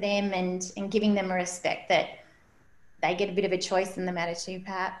work for them, and giving them a respect that they get a bit of a choice in the matter too,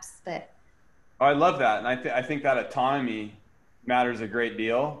 perhaps. But I love that. And I think that autonomy matters a great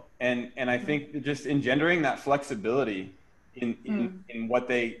deal. And I think just engendering that flexibility in what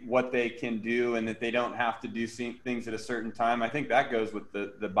they can do, and that they don't have to do things at a certain time. I think that goes with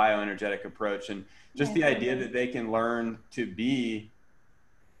the bioenergetic approach, and just the idea that they can learn to be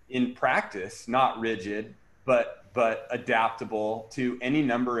in practice, not rigid, but adaptable to any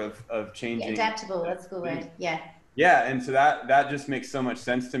number of changing. Yeah, adaptable, that's a good word. Yeah. Yeah, and so that just makes so much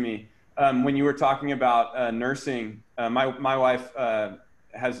sense to me. When you were talking about nursing, my wife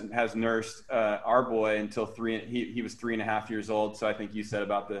has nursed our boy until he was 3.5 years old. So I think you said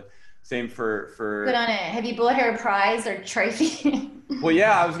about the same for Good on it. Have you bought her a prize or a trophy? Well,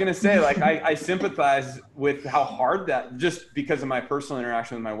 yeah, I was gonna say, like, I sympathize with how hard that, just because of my personal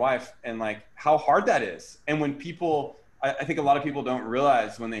interaction with my wife, and like how hard that is. And when people, I think a lot of people don't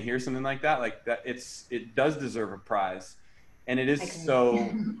realize when they hear something like that it does deserve a prize. And it is so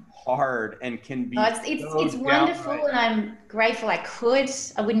hard and can be. It's wonderful, and I'm grateful I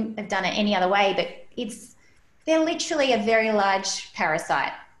wouldn't have done it any other way, but they're literally a very large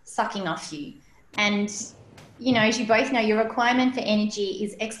parasite sucking off you. And, you know, as you both know, your requirement for energy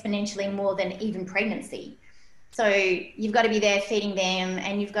is exponentially more than even pregnancy. So you've got to be there feeding them,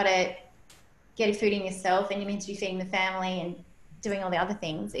 and you've got to get food in yourself, and you're meant to be feeding the family and doing all the other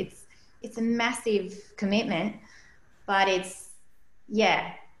things. It's a massive commitment. But it's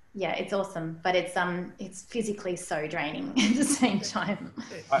awesome. But it's physically so draining at the same time.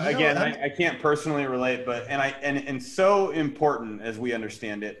 Again, I can't personally relate, but and so important as we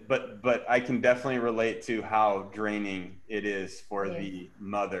understand it. But I can definitely relate to how draining it is for the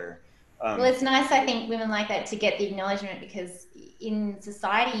mother. Well, it's nice, I think, women like that to get the acknowledgement, because in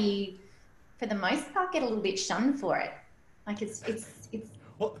society, you, for the most part, get a little bit shunned for it. Like it's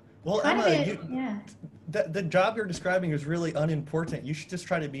well, Emma, the job you're describing is really unimportant. You should just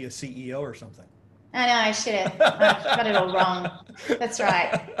try to be a CEO or something. I know, I should have. I got it all wrong. That's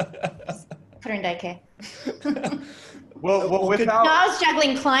right. Just put her in daycare. Well, No, I was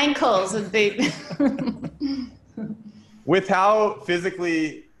juggling client calls with Boot. with how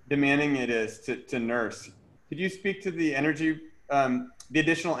physically demanding it is to nurse, could you speak to the energy, the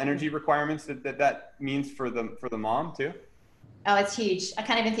additional energy requirements that means for the mom too? Oh, it's huge. I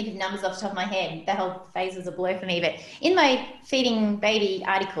can't even think of numbers off the top of my head. The whole phase is a blur for me. But in my Feeding Baby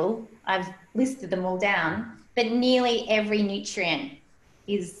article, I've listed them all down. But nearly every nutrient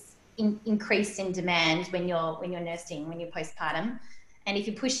is increased in demand when you're nursing, when you're postpartum. And if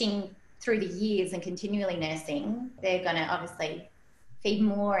you're pushing through the years and continually nursing, they're going to obviously feed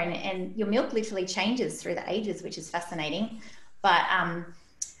more, and your milk literally changes through the ages, which is fascinating. But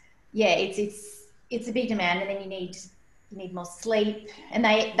yeah, it's a big demand, and then you need more sleep, and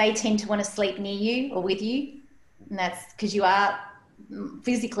they tend to want to sleep near you or with you, and that's because you are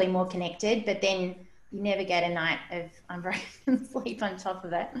physically more connected, but then you never get a night of unbroken sleep on top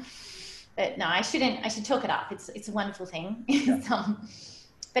of it. But no, I should talk it up. It's a wonderful thing. Yeah.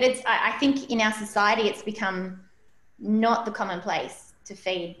 But I think in our society it's become not the commonplace to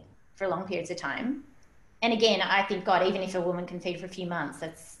feed for long periods of time. And again, I think, God, even if a woman can feed for a few months,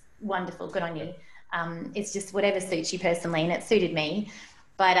 that's wonderful, good on you. It's just whatever suits you personally, and it suited me.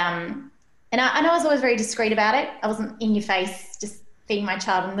 But and I was always very discreet about it. I wasn't in your face just feeding my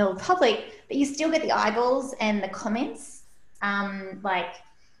child in the middle of public, but you still get the eyeballs and the comments.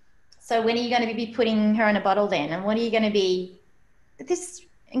 So when are you going to be putting her in a bottle then? And what are you going to be? This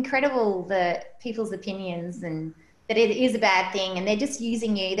incredible, the people's opinions, and that it is a bad thing, and they're just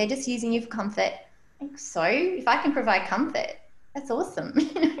using you. They're just using you for comfort. So if I can provide comfort, that's awesome.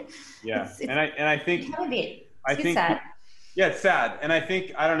 Yeah, and I think sad. Yeah, it's sad, and I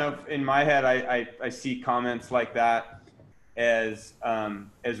think, I don't know, in my head I see comments like that as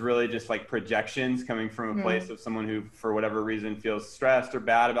really just like projections coming from a place of someone who, for whatever reason, feels stressed or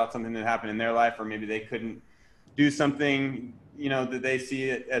bad about something that happened in their life, or maybe they couldn't do something, that they see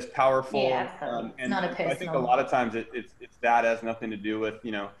it as powerful. Yeah, absolutely. And not a personal. I think a lot of times it's that has nothing to do with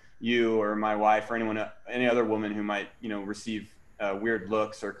you or my wife or any other woman who might receive weird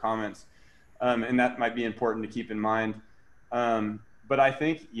looks or comments, and that might be important to keep in mind. But I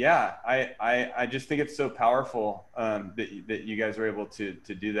think, yeah, I just think it's so powerful that you guys are able to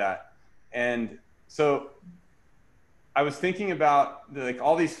do that. And so I was thinking about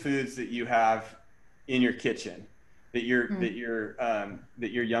all these foods that you have in your kitchen that your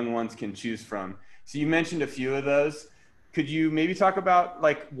young ones can choose from. So you mentioned a few of those. Could you maybe talk about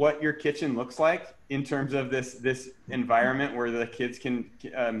what your kitchen looks like in terms of this environment where the kids can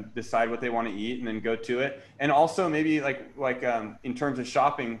decide what they want to eat and then go to it? And also maybe in terms of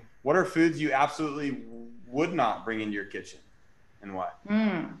shopping, what are foods you absolutely would not bring into your kitchen and why?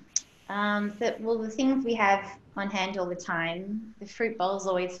 The things we have on hand all the time, the fruit bowl's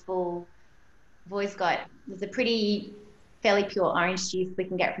always full. There's a fairly pure orange juice we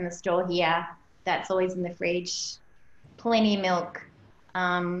can get from the store here. That's always in the fridge. Plenty of milk.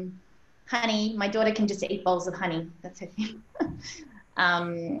 Honey. My daughter can just eat bowls of honey. That's her thing.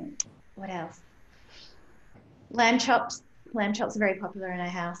 What else? Lamb chops. Lamb chops are very popular in our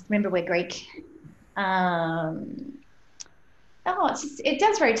house. Remember, we're Greek. It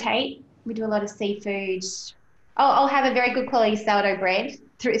does rotate. We do a lot of seafood. I'll have a very good quality sourdough bread.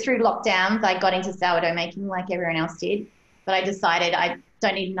 Through lockdowns, I got into sourdough making like everyone else did, but I decided I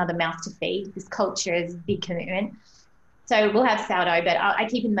don't need another mouth to feed. This culture is a big commitment. So we'll have sourdough, but I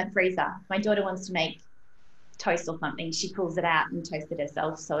keep it in my freezer. My daughter wants to make toast or something. She pulls it out and toasts it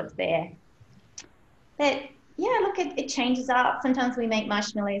herself, so it's there. But yeah, look, it changes up. Sometimes we make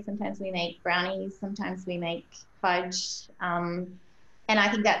marshmallows, sometimes we make brownies, sometimes we make fudge. And I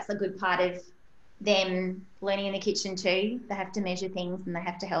think that's a good part of them learning in the kitchen too. They have to measure things and they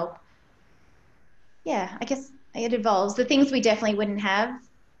have to help. Yeah, I guess it evolves. The things we definitely wouldn't have.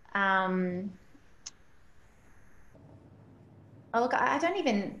 Look, I don't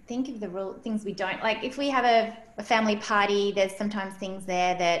even think of the things we don't. Like if we have a family party, there's sometimes things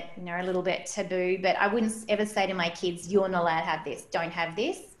there that are a little bit taboo, but I wouldn't ever say to my kids, you're not allowed to have this, don't have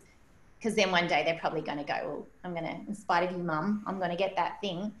this. Because then one day they're probably going to go, well, I'm going to, in spite of you, Mum, I'm going to get that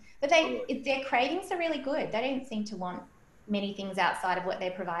thing. But their cravings are really good. They don't seem to want many things outside of what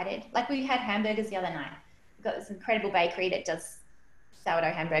they're provided. Like we had hamburgers the other night. We've got this incredible bakery that does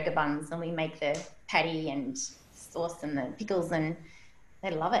sourdough hamburger buns, and we make the patty and sauce and the pickles, and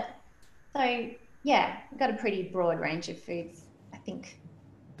they love it. So yeah, we've got a pretty broad range of foods, I think.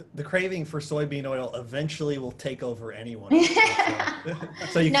 The craving for soybean oil eventually will take over anyone.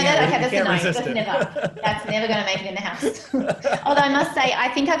 So you that's can't resist it. That's never going to make it in the house. Although I must say, I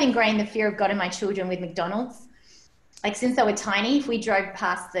think I've ingrained the fear of God in my children with McDonald's. Like since they were tiny, if we drove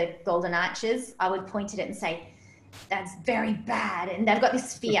past the Golden Arches, I would point at it and say, that's very bad. And they've got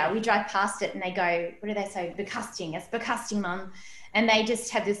this fear. We drive past it and they go, what do they say? Disgusting. It's disgusting, mum. And they just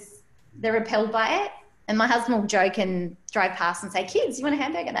have this, they're repelled by it. And my husband will joke and drive past and say, kids, you want a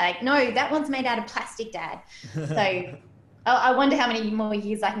hamburger? And they're like, no, that one's made out of plastic, Dad. So I wonder how many more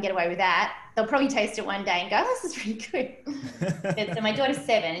years I can get away with that. They'll probably taste it one day and go, oh, this is really good. So my daughter's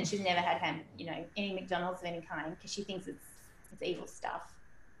 7 and she's never had any McDonald's of any kind because she thinks it's evil stuff.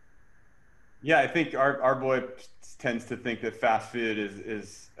 Yeah, I think our boy tends to think that fast food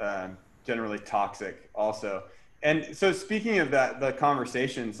is generally toxic also. And so speaking of that, the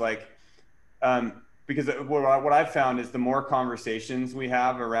conversations, like, because what I've found is the more conversations we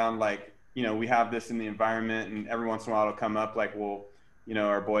have around, like, we have this in the environment, and every once in a while it'll come up, like, well,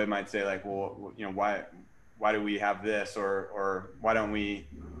 our boy might say, like, well, why do we have this, or why don't we,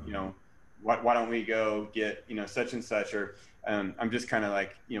 why don't we go get, such and such, or I'm just kind of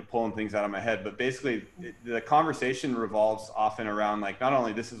like, pulling things out of my head. But basically the conversation revolves often around, like, not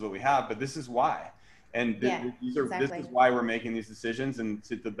only this is what we have, but this is why. And this is why we're making these decisions, and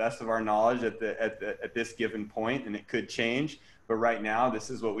to the best of our knowledge at this given point, and it could change, but right now this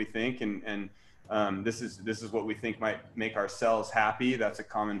is what we think, and this is what we think might make ourselves happy. That's a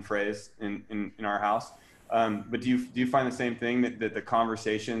common phrase in our house. But do you find the same thing, that the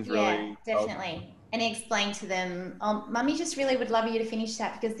conversations really? Yeah, definitely. And explain to them, Mummy just really would love you to finish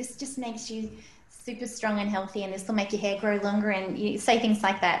that because this just makes you super strong and healthy, and this will make your hair grow longer, and you say things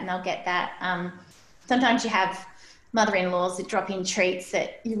like that and they'll get that. Sometimes you have mother-in-laws that drop in treats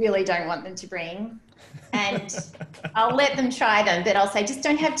that you really don't want them to bring, and I'll let them try them, but I'll say, just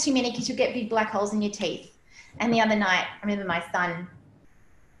don't have too many because you'll get big black holes in your teeth. And the other night, I remember my son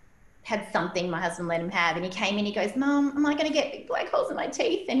had something my husband let him have, and he came in, he goes, Mum, am I going to get big black holes in my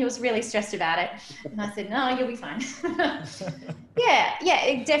teeth? And he was really stressed about it. And I said, no, you'll be fine.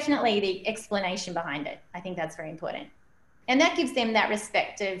 Definitely the explanation behind it. I think that's very important. And that gives them that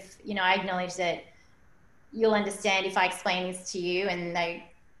respect of, I acknowledge that you'll understand if I explain this to you, and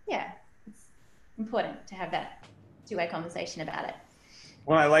it's important to have that two-way conversation about it.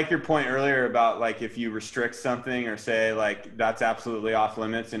 Well, I like your point earlier about, like, if you restrict something or say, like, that's absolutely off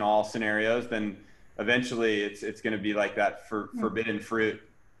limits in all scenarios, then eventually it's going to be like that forbidden fruit,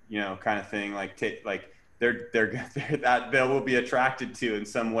 kind of thing. Like, that they will be attracted to in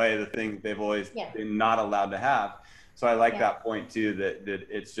some way the thing they've always been not allowed to have. So I like that point too, that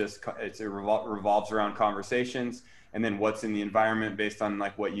it revolves around conversations, and then what's in the environment based on,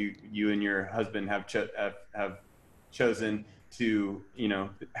 like, what you and your husband have chosen to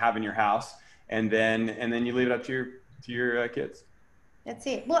have in your house, and then you leave it up to your kids. That's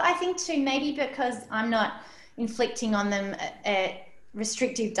it. Well, I think too, maybe because I'm not inflicting on them a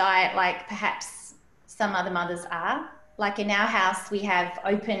restrictive diet like perhaps some other mothers are. Like in our house, we have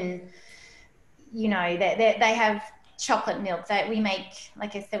open, they have chocolate milk that we make.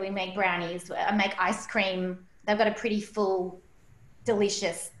 Like I said, we make brownies. I make ice cream. They've got a pretty full,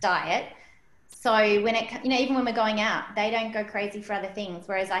 delicious diet. So when even when we're going out, they don't go crazy for other things.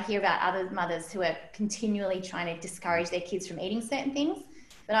 Whereas I hear about other mothers who are continually trying to discourage their kids from eating certain things.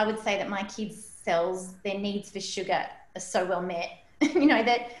 But I would say that my kids' cells, their needs for sugar are so well met,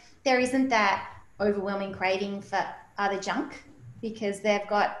 that there isn't that overwhelming craving for other junk because they've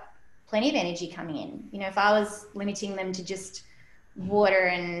got plenty of energy coming in. If I was limiting them to just water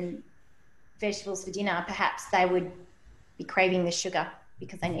and vegetables for dinner, perhaps they would be craving the sugar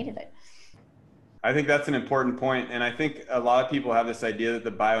because they needed it. I think that's an important point. And I think a lot of people have this idea that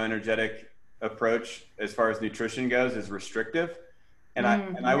the bioenergetic approach as far as nutrition goes is restrictive. And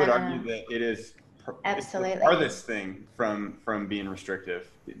I would argue that it is absolutely the farthest thing from being restrictive.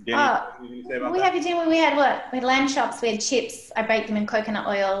 Danny, anything to say about we that? had dinner, we had lamb chops, we had chips, I baked them in coconut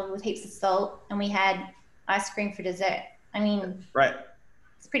oil with heaps of salt, and we had ice cream for dessert. I mean, right.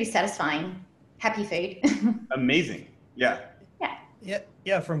 It's pretty satisfying. Happy food. Amazing. Yeah.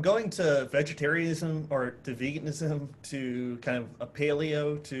 Yeah, from going to vegetarianism or to veganism to kind of a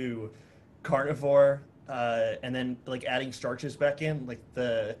paleo to carnivore, and then like adding starches back in, like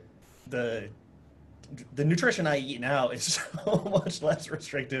the nutrition I eat now is so much less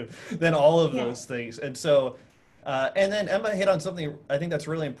restrictive than all of those things. And so, and then Emma hit on something I think that's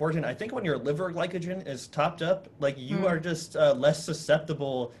really important. I think when your liver glycogen is topped up, like you are just less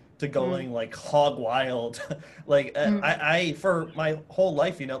susceptible to going like hog wild. Like I for my whole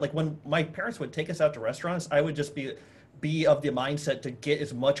life, like when my parents would take us out to restaurants, I would just be of the mindset to get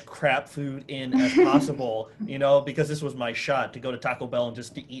as much crap food in as possible, because this was my shot to go to Taco Bell and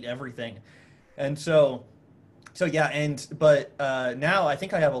just to eat everything. And so So yeah, but now I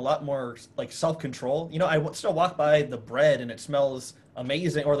think I have a lot more like self-control. You know, still walk by the bread and it smells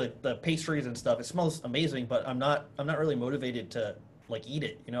amazing, or the pastries and stuff. It smells amazing, but I'm not really motivated to like eat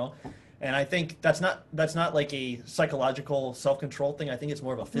it. You know, and I think that's not like a psychological self-control thing. I think it's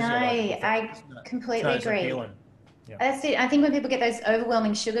more of a No, physiological thing. I It's completely not as agree. appealing. Yeah. That's it. I think when people get those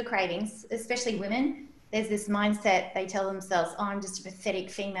overwhelming sugar cravings, especially women, there's this mindset they tell themselves, "Oh, I'm just a pathetic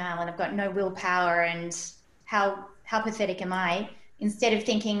female and I've got no willpower, and how pathetic am I?" Instead of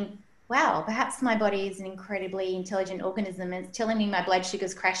thinking, "Wow, perhaps my body is an incredibly intelligent organism. It's telling me my blood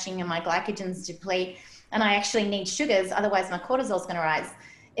sugar's crashing and my glycogen's deplete, and I actually need sugars, otherwise my cortisol's going to rise."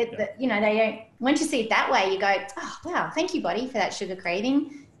 Yeah. You know, they don't. Once you see it that way, you go, "Oh, wow, thank you, body, for that sugar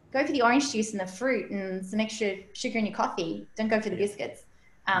craving. Go for the orange juice and the fruit and some extra sugar in your coffee. Don't go for the Yeah. biscuits."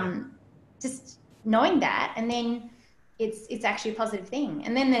 Yeah. Just knowing that, and then it's actually a positive thing.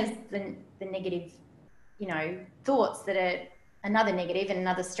 And then there's the negative, you know, thoughts that are another negative and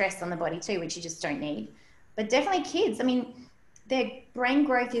another stress on the body too, which you just don't need. But definitely kids. I mean, their brain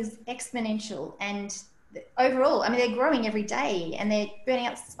growth is exponential, and overall, I mean, they're growing every day, and they're burning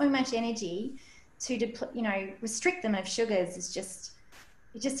out so much energy to, you know, restrict them of sugars is just,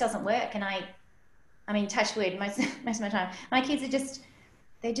 it just doesn't work. And I mean, touch wood, most of my time, my kids are just,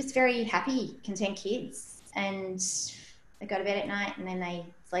 they're just very happy, content kids, and they go to bed at night and then they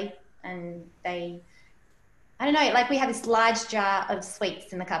sleep, and I don't know, like we have this large jar of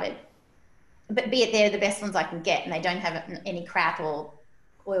sweets in the cupboard, but be it they're the best ones I can get, and they don't have any crap or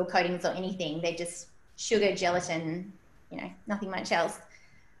oil coatings or anything. They're just sugar, gelatin, you know, nothing much else.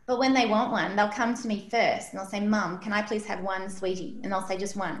 But when they want one, they'll come to me first and they'll say, "Mum, can I please have one sweetie?" And they'll say,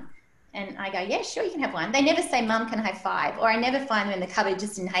 "Just one." And I go, "Yeah, sure, you can have one." They never say, "Mum, can I have five?" Or I never find them in the cupboard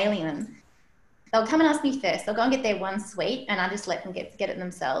just inhaling them. They'll come and ask me first. They'll go and get their one sweet, and I just let them get it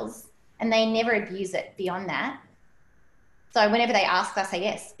themselves. And they never abuse it beyond that. So whenever they ask, I say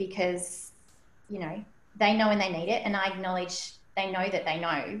yes, because, you know, they know when they need it, and I acknowledge they know that they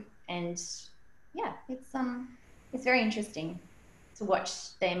know. And yeah, it's very interesting to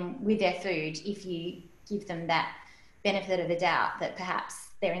watch them with their food if you give them that benefit of the doubt that perhaps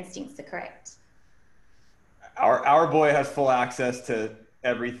their instincts are correct. Our boy has full access to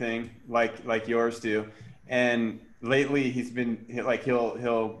everything like yours do, and lately he's been like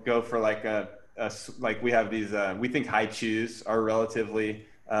he'll go for like like we have these we think high chews are relatively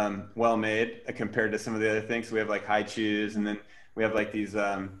well made compared to some of the other things. So we have like high chews, and then we have like these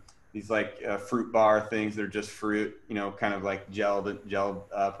like fruit bar things that are just fruit, you know, kind of like gelled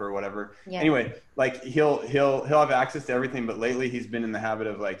up or whatever. Yeah. Anyway, like he'll have access to everything, but lately he's been in the habit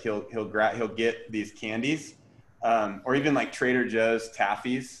of like he'll get these candies, or even like Trader Joe's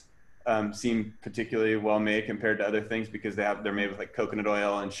Taffies. Seem particularly well made compared to other things because they're made with like coconut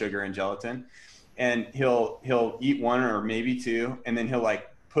oil and sugar and gelatin. And he'll eat one or maybe two, and then he'll like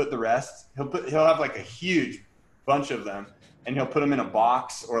put the rest. He'll have like a huge bunch of them, and he'll put them in a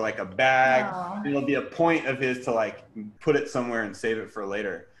box or like a bag. Aww. And it'll be a point of his to like put it somewhere and save it for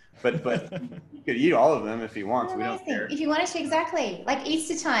later. But he could eat all of them if he wants. We don't care. If you wanted to, exactly. Like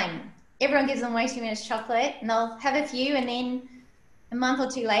Easter time, everyone gives them way too much chocolate, and they'll have a few, and then a month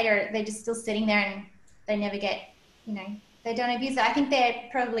or two later, they're just still sitting there, and they never get, you know, they don't abuse it. I think they're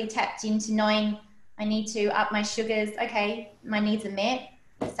probably tapped into knowing, I need to up my sugars. Okay, my needs are met,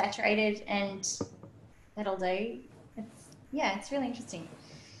 saturated, and that'll do. It's really interesting.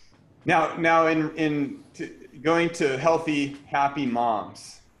 Now going to healthy, happy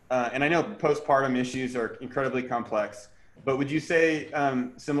moms, and I know postpartum issues are incredibly complex, but would you say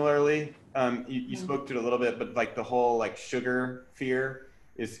similarly? You spoke to it a little bit, but like the whole like sugar fear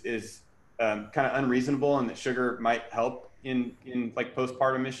is kind of unreasonable, and that sugar might help in like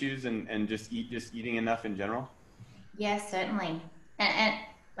postpartum issues and just eating enough in general. Yes, certainly. And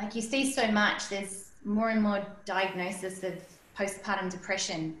like you see so much, there's more and more diagnosis of postpartum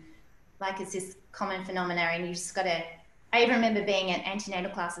depression. Like it's this common phenomenon, and you just got to, I even remember being at antenatal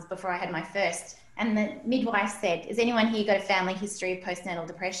classes before I had my first, and the midwife said, "Has anyone here got a family history of postnatal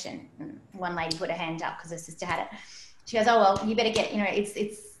depression?" And one lady put her hand up because her sister had it. She goes, "Oh, well, you better get, you know,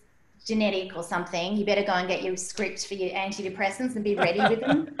 it's genetic or something. You better go and get your script for your antidepressants and be ready with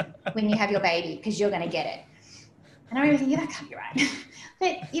them when you have your baby, because you're going to get it." And I remember thinking, that can't be right.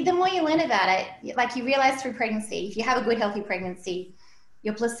 But the more you learn about it, like you realize through pregnancy, if you have a good, healthy pregnancy,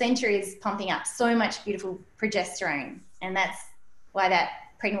 your placenta is pumping up so much beautiful progesterone. And that's why that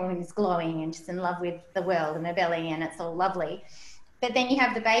pregnant woman is glowing and just in love with the world and her belly, and it's all lovely. But then you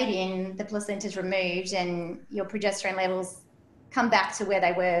have the baby and the placenta is removed, and your progesterone levels come back to where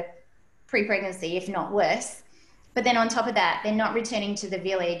they were pre-pregnancy, if not worse. But then on top of that, they're not returning to the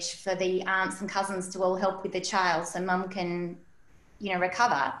village for the aunts and cousins to all help with the child so mum can,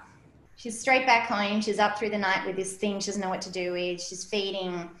 recover. She's straight back home. She's up through the night with this thing she doesn't know what to do with. She's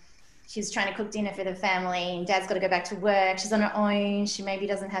feeding. She's trying to cook dinner for the family, and dad's got to go back to work. She's on her own. She maybe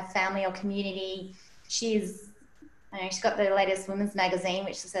doesn't have family or community. She's got the latest women's magazine,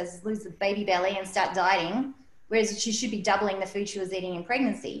 which says lose the baby belly and start dieting, whereas she should be doubling the food she was eating in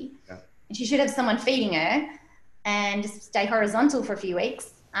pregnancy. Yeah. And she should have someone feeding her and just stay horizontal for a few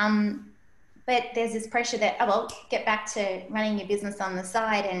weeks. But there's this pressure that, get back to running your business on the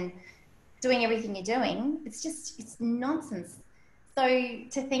side and doing everything you're doing. It's nonsense. So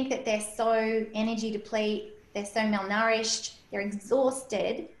to think that they're so energy depleted, they're so malnourished, they're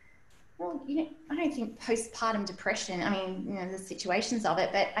exhausted. Well, I don't think postpartum depression, there's situations of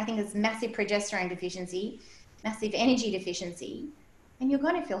it, but I think there's massive progesterone deficiency, massive energy deficiency, and you're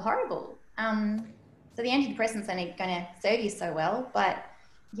going to feel horrible. So the antidepressants aren't going to serve you so well, but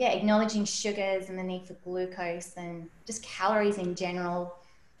yeah, acknowledging sugars and the need for glucose and just calories in general.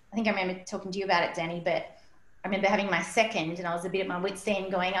 I think I remember talking to you about it, Danny, but I remember having my second and I was a bit at my wit's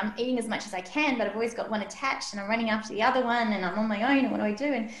end going, I'm eating as much as I can, but I've always got one attached and I'm running after the other one and I'm on my own and what do I do?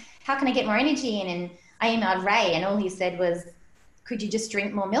 And how can I get more energy in? And I emailed Ray and all he said was, could you just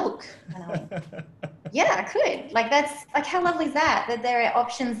drink more milk? And I went, yeah, I could. That's how lovely is that? That there are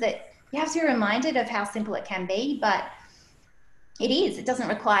options that you have to be reminded of how simple it can be, but it is. It doesn't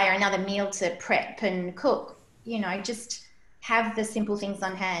require another meal to prep and cook. Just have the simple things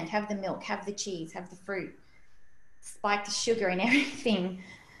on hand. Have the milk, have the cheese, have the fruit. Spike the sugar and everything.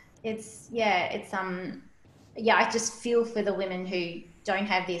 I just feel for the women who don't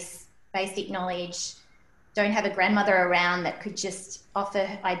have this basic knowledge, don't have a grandmother around that could just offer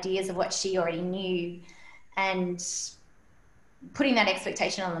ideas of what she already knew, and putting that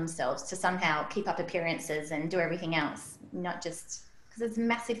expectation on themselves to somehow keep up appearances and do everything else, not just because it's a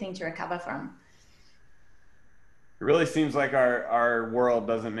massive thing to recover from. It really seems like our world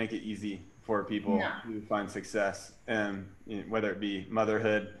doesn't make it easy for people who find success, whether it be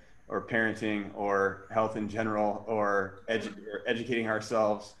motherhood or parenting or health in general or educating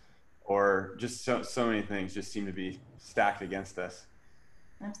ourselves, or just so many things just seem to be stacked against us.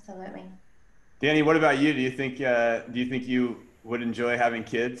 Absolutely. Danny, what about you? Do you think you would enjoy having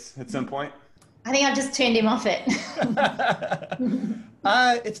kids at some point? I think I've just turned him off it.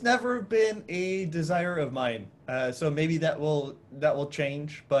 It's never been a desire of mine, so maybe that will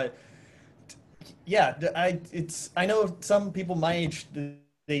change. But yeah, I know some people my age,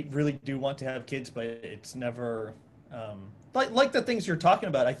 they really do want to have kids, but it's never like the things you're talking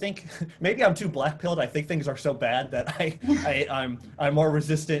about. I think maybe I'm too black-pilled. I think things are so bad that I'm more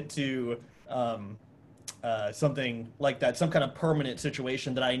resistant to something like that, some kind of permanent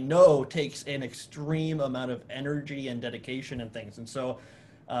situation that I know takes an extreme amount of energy and dedication and things. And so,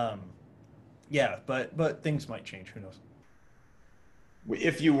 but things might change. Who knows?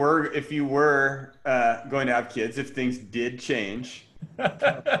 If you were going to have kids, if things did change,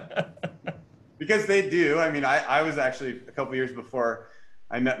 because they do. I was actually a couple years before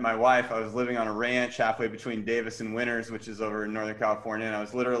I met my wife, I was living on a ranch halfway between Davis and Winters, which is over in Northern California. And I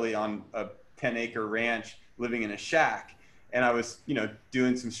was literally on a 10-acre ranch living in a shack. And I was,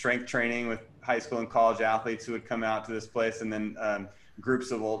 doing some strength training with high school and college athletes who would come out to this place. And then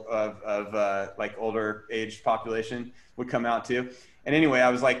groups of older aged population would come out too. And anyway, I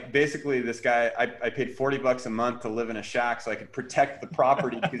was like, basically this guy, I paid $40 a month to live in a shack so I could protect the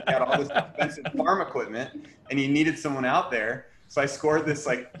property because he had all this expensive farm equipment and he needed someone out there. So I scored this,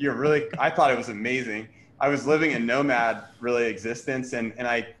 I thought it was amazing. I was living a nomad really existence, and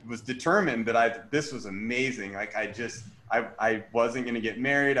I was determined that this was amazing. I wasn't going to get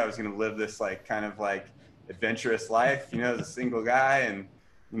married. I was going to live this adventurous life, as a single guy, and,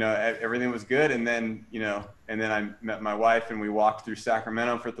 everything was good. And then, and then I met my wife and we walked through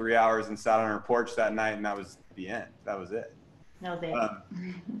Sacramento for 3 hours and sat on her porch that night, and that was the end. That was it. No,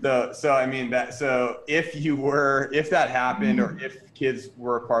 So if that happened, or if kids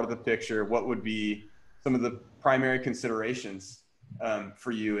were a part of the picture, what would be some of the primary considerations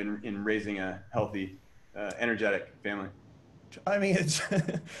for you in raising a healthy, energetic family?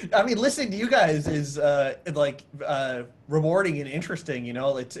 Listening to you guys is rewarding and interesting.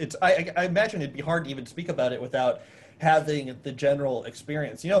 I imagine it'd be hard to even speak about it without having the general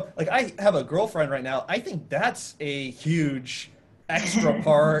experience. I have a girlfriend right now. I think that's a huge extra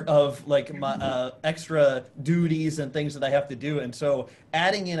part of my extra duties and things that I have to do. And so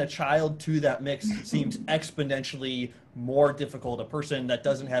adding in a child to that mix seems exponentially more difficult, a person that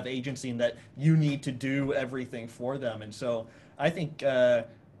doesn't have agency and that you need to do everything for them. And so I think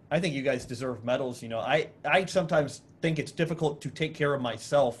I think you guys deserve medals. You know, I sometimes think it's difficult to take care of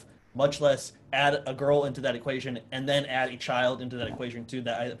myself, much less add a girl into that equation and then add a child into that equation too.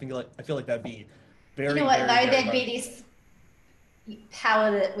 That I feel like that'd be You very, know what, very, though? very There'd hard. be this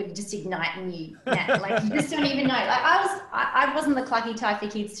power that would just ignite in you. Like, you just don't even know. Like, I wasn't the clucky type for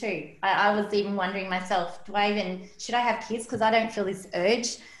kids too. I was even wondering myself, should I have kids? Because I don't feel this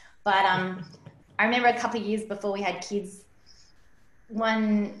urge. But I remember a couple of years before we had kids,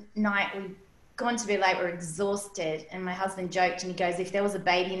 one night we'd gone to bed late, we were exhausted, and my husband joked and he goes, if there was a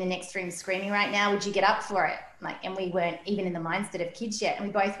baby in the next room screaming right now, would you get up for it? Like, and we weren't even in the mindset of kids yet, and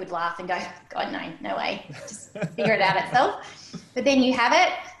we both would laugh and go, God, no way, just figure it out itself. But then you have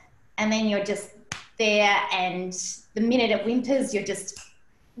it, and then you're just there, and the minute it whimpers, you're just,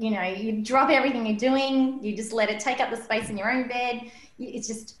 you drop everything you're doing, you just let it take up the space in your own bed. It's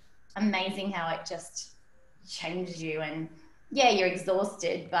just amazing how it just changes you. And yeah, you're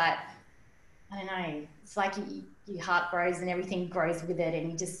exhausted, but I don't know, it's like your heart grows and everything grows with it,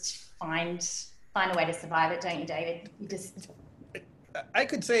 and you just find a way to survive it, don't you, David? You just... I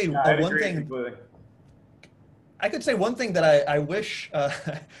could say I'd one agree thing. completely. I could say one thing that I wish, I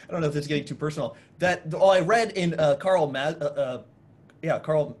don't know if this is getting too personal, I read in Abraham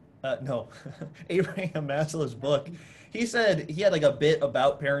Maslow's book. He said he had like a bit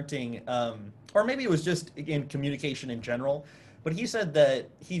about parenting, or maybe it was just in communication in general, but he said that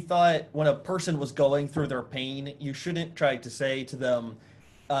he thought when a person was going through their pain, you shouldn't try to say to them,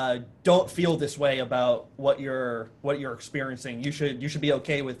 don't feel this way about what you're experiencing. You should be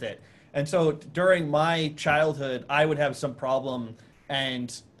okay with it. And so during my childhood, I would have some problem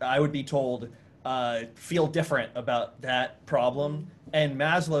and I would be told, feel different about that problem. And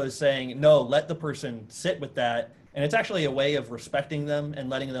Maslow is saying, no, let the person sit with that. And it's actually a way of respecting them and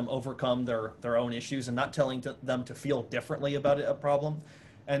letting them overcome their own issues and not telling them to feel differently about a problem.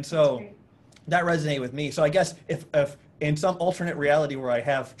 And so that resonated with me. So I guess if in some alternate reality where I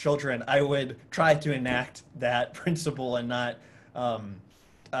have children, I would try to enact that principle and not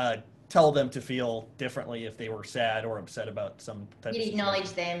tell them to feel differently if they were sad or upset about some type You'd of acknowledge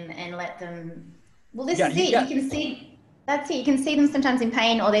situation. them and let them... Well, this Yeah, is it. yeah. You can see... That's it. You can see them sometimes in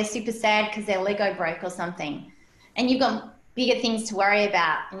pain, or they're super sad because their Lego broke or something. And you've got bigger things to worry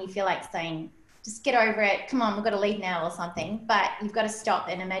about, and you feel like saying, just get over it. Come on, we've got to leave now or something. But you've got to stop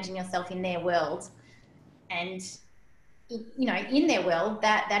and imagine yourself in their world. And, in their world,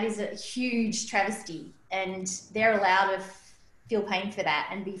 that is a huge travesty. And they're allowed to feel pain for that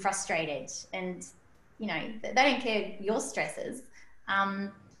and be frustrated. And, they don't care your stresses.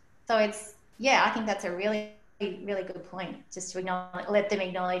 So it's, I think that's a really, really good point, just to let them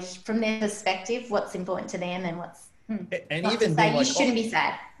acknowledge from their perspective what's important to them and what's And not even to say being you like, shouldn't be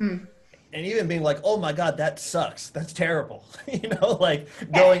sad. and even being like, oh my God, that sucks. That's terrible. Like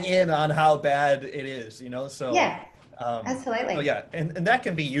going in on how bad it is, so. Yeah, absolutely. So yeah, and that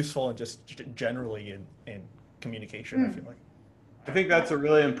can be useful and just generally in communication, I feel like. I think that's a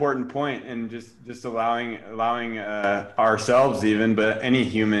really important point, and just allowing ourselves even, but any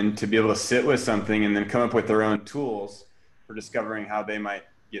human, to be able to sit with something and then come up with their own tools for discovering how they might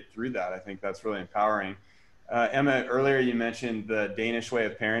get through that. I think that's really empowering. Emma, earlier you mentioned the Danish way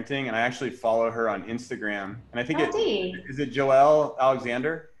of parenting, and I actually follow her on Instagram. And I think is it Joelle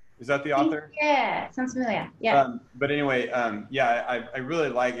Alexander? Is that the author? Yeah, sounds familiar. Yeah. But anyway, I really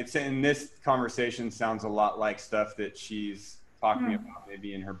like it. In this conversation sounds a lot like stuff that she's talking about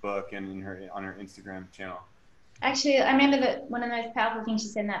maybe in her book and on her Instagram channel. Actually, I remember that one of the most powerful things she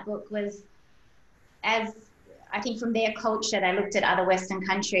said in that book was, as I think from their culture, they looked at other Western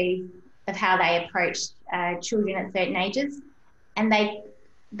countries of how they approached children at certain ages, and they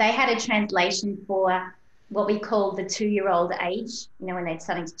had a translation for what we call the 2-year-old age, when they're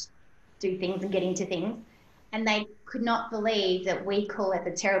starting to do things and get into things, and they could not believe that we call it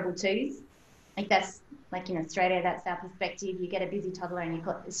the terrible twos. Like, that's like in Australia, that's our perspective. You get a busy toddler and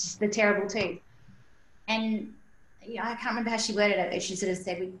it's just the terrible twos. And I can't remember how she worded it, but she sort of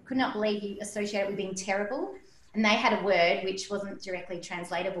said, we could not believe you associate it with being terrible. And they had a word which wasn't directly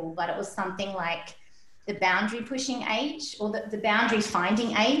translatable, but it was something like the boundary pushing age, or the boundary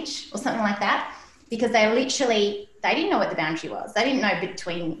finding age, or something like that, because they didn't know what the boundary was. They didn't know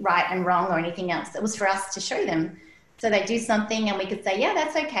between right and wrong or anything else. It was for us to show them. So they do something and we could say, yeah,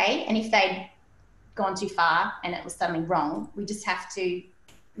 that's okay. And if they'd gone too far and it was suddenly wrong, we just have to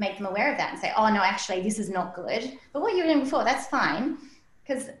make them aware of that and say, oh no, actually this is not good. But what you were doing before, that's fine,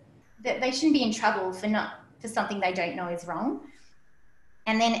 because they shouldn't be in trouble for something they don't know is wrong.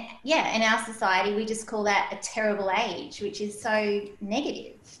 And then, in our society, we just call that a terrible age, which is so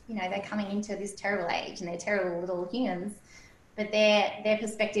negative. They're coming into this terrible age and they're terrible little humans. but their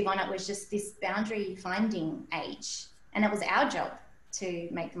perspective on it was just this boundary finding age, and it was our job to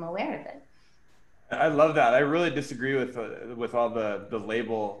make them aware of it. I love that. I really disagree with all the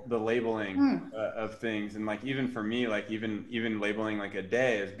labeling of things, and like even for me, like even labeling like a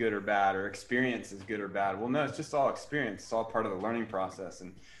day as good or bad, or experience as good or bad. Well, no, it's just all experience. It's all part of the learning process,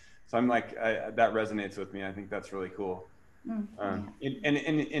 and so I'm like that resonates with me. I think that's really cool.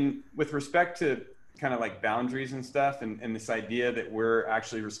 And with respect to kind of like boundaries and stuff, and this idea that we're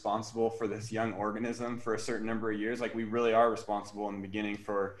actually responsible for this young organism for a certain number of years, like we really are responsible in the beginning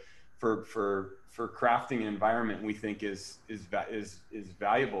for crafting an environment we think is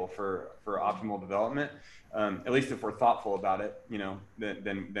valuable for optimal development. At least if we're thoughtful about it, you know,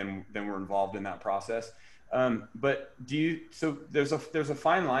 then we're involved in that process. But so there's a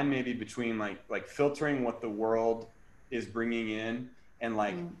fine line maybe between like filtering what the world is bringing in, and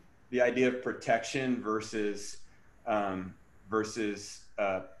like the idea of protection versus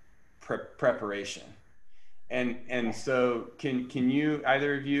preparation. And so can you,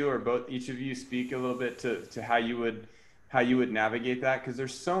 either of you or each of you, speak a little bit to how you would navigate that? Because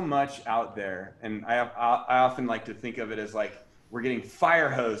there's so much out there, and I often like to think of it as like we're getting fire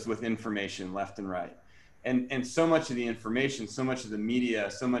hosed with information left and right, and so much of the information, so much of the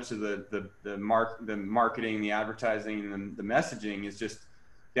media, so much of the marketing, the advertising, and the messaging is just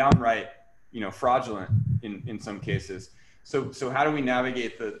downright, you know, fraudulent in some cases. So how do we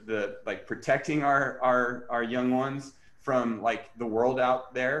navigate the like protecting our young ones from like the world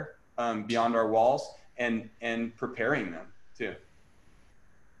out there, beyond our walls, and preparing them too?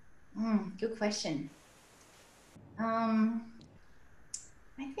 Good question. I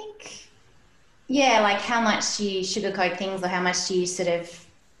think, yeah, like how much do you sugarcoat things, or how much do you sort of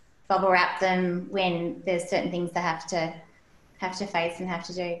bubble wrap them when there's certain things they have to face and have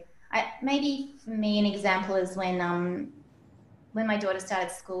to do. Maybe for me, an example is when my daughter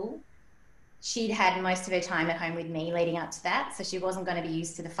started school, she'd had most of her time at home with me leading up to that. So she wasn't going to be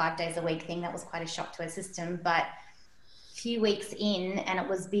used to the 5 days a week thing. That was quite a shock to her system. But a few weeks in, and it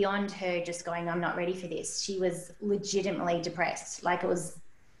was beyond her just going, I'm not ready for this. She was legitimately depressed. Like, it was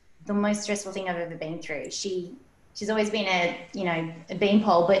the most stressful thing I've ever been through. She's always been a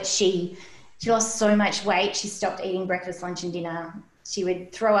beanpole, but she lost so much weight. She stopped eating breakfast, lunch, and dinner. She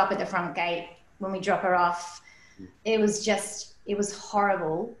would throw up at the front gate when we drop her off. It was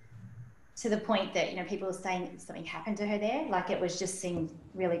horrible, to the point that, you know, people were saying something happened to her there. Like, it was just seemed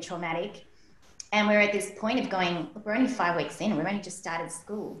really traumatic. And we're at this point of going, look, we're only 5 weeks in, we've only just started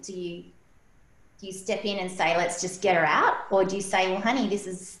school. Do you step in and say, let's just get her out? Or do you say, well, honey, this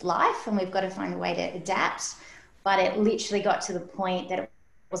is life and we've got to find a way to adapt? But it literally got to the point that it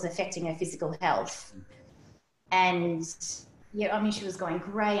was affecting her physical health. And yeah, I mean, she was going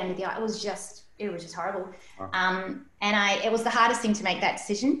grey under the eye. It was just horrible. And it was the hardest thing to make that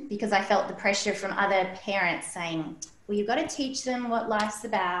decision, because I felt the pressure from other parents saying, well, you've got to teach them what life's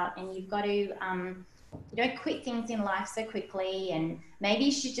about, and you've got to, you don't quit things in life so quickly, and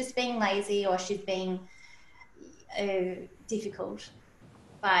maybe she's just being lazy, or she's being difficult.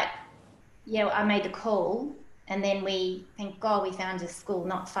 But yeah, I made the call, and then thank God, we found a school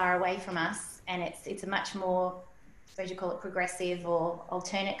not far away from us, and it's a much more, what you call it, progressive or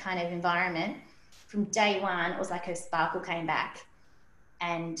alternate kind of environment. From day one, it was like her sparkle came back,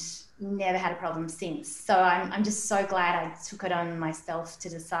 and never had a problem since. So I'm just so glad I took it on myself to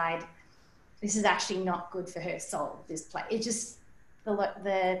decide this is actually not good for her soul, this place. It just,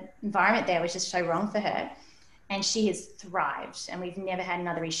 the environment there was just so wrong for her, and she has thrived, and we've never had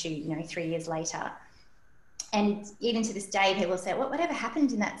another issue, you know, 3 years later. And even to this day, people say, whatever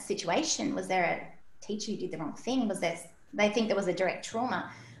happened in that situation? Was there a teacher who did the wrong thing? They think there was a direct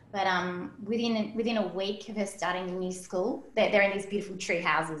trauma. But within a week of her starting the new school, they're in these beautiful tree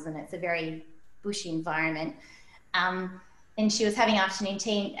houses, and it's a very bushy environment. And she was having afternoon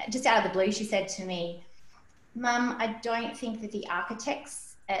tea, and just out of the blue, she said to me, Mum, I don't think that the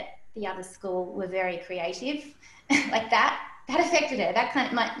architects at the other school were very creative. Like that affected her. That kind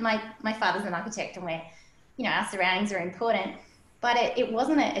of, my father's an architect, and we're, you know, our surroundings are important. But it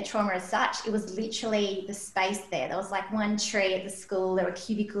wasn't a trauma as such. It was literally the space there. There was like one tree at the school. There were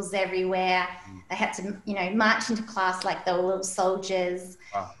cubicles everywhere. They had to, you know, march into class like they were little soldiers.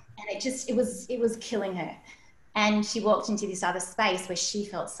 Wow. And it was killing her. And she walked into this other space where she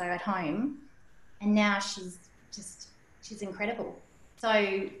felt so at home. And now she's incredible. So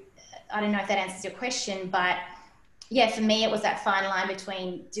I don't know if that answers your question, but yeah, for me, it was that fine line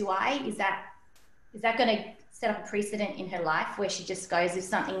between, is that going to set up a precedent in her life where she just goes, if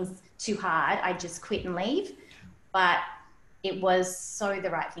something's too hard, I just quit and leave. But it was so the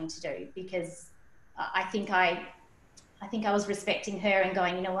right thing to do, because I think I I think I was respecting her and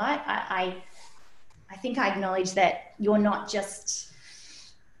going, you know what, I think I acknowledge that you're not just,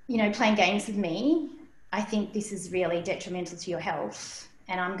 you know, playing games with me. I think this is really detrimental to your health,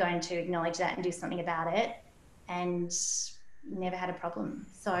 and I'm going to acknowledge that and do something about it. And never had a problem.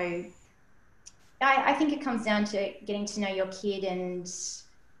 So I think it comes down to getting to know your kid and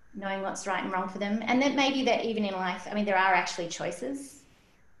knowing what's right and wrong for them. And then maybe that even in life, I mean, there are actually choices.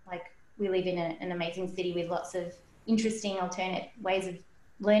 Like, we live in an amazing city with lots of interesting alternate ways of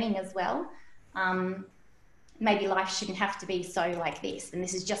learning as well. Maybe life shouldn't have to be so like this, and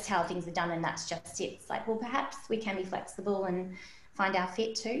this is just how things are done, and that's just it. It's like, well, perhaps we can be flexible and find our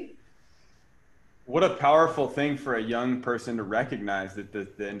fit too. What a powerful thing for a young person to recognize, that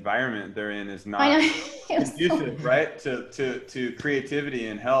the environment they're in is not conducive, right, to creativity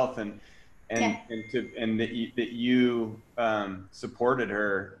and health, and that you supported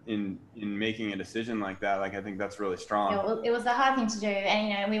her in making a decision like that. Like, I think that's really strong. Yeah, well, it was a hard thing to do, and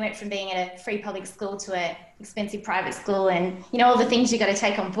you know, we went from being at a free public school to an expensive private school, and you know, all the things you got to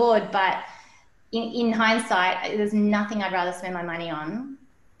take on board. But in hindsight, there's nothing I'd rather spend my money on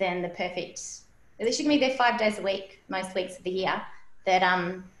than the perfect. They should be there 5 days a week, most weeks of the year. That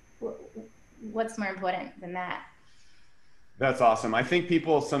what's more important than that? That's awesome. I think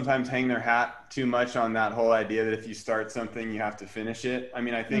people sometimes hang their hat too much on that whole idea that if you start something, you have to finish it. I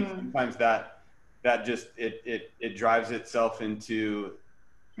mean, I think sometimes that just it drives itself into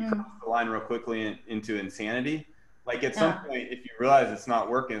cross the line real quickly into insanity. Like, at some point, if you realize it's not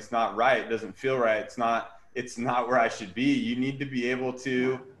working, it's not right, it doesn't feel right, it's not where I should be, you need to be able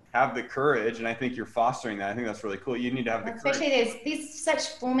to have the courage. And I think you're fostering that. I think that's really cool. You need to have the courage. Especially there's these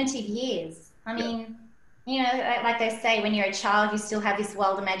such formative years. I mean, you know, like they say, when you're a child, you still have this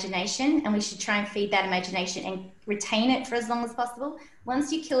wild imagination, and we should try and feed that imagination and retain it for as long as possible. Once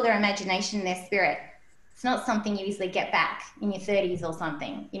you kill their imagination and their spirit, it's not something you easily get back in your 30s or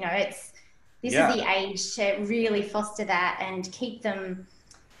something. You know, this is the age to really foster that and keep them,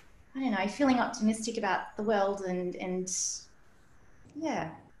 I don't know, feeling optimistic about the world and yeah.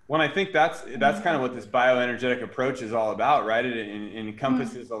 Well, I think that's kind of what this bioenergetic approach is all about, right? It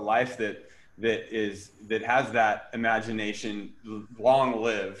encompasses a life that has that imagination long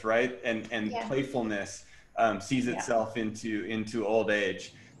lived, right? And playfulness sees itself into old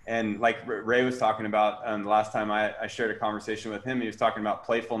age. And like Ray was talking about the last time I shared a conversation with him, he was talking about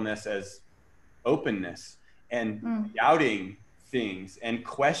playfulness as openness and doubting things and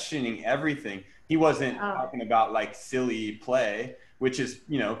questioning everything. He wasn't talking about like silly play, which is,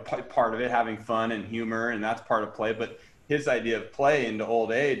 you know, part of it, having fun and humor, and that's part of play. But his idea of play into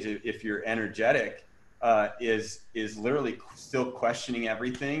old age, if you're energetic, is literally still questioning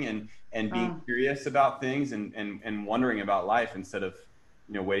everything and being curious about things and wondering about life instead of,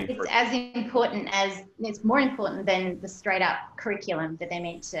 you know, waiting for it. It's more important than the straight up curriculum that they're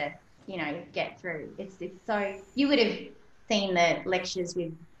meant to, you know, get through. It's so, you would have seen the lectures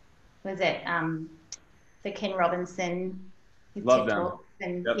with, for Ken Robinson. Love them.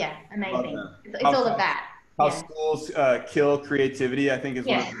 And amazing. It's all of that. How schools kill creativity, I think, is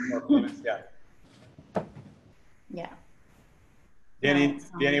one of the more famous. Yeah.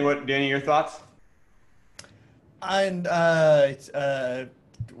 Danny, your thoughts? And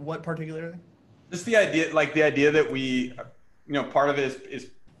what particularly? Just the idea that we, you know, part of it is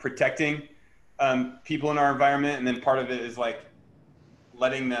protecting people in our environment, and then part of it is like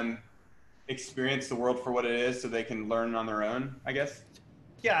letting them experience the world for what it is so they can learn on their own, I guess.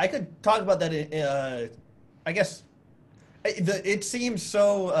 Yeah, I could talk about that. I guess it seems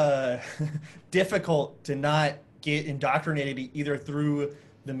so difficult to not get indoctrinated either through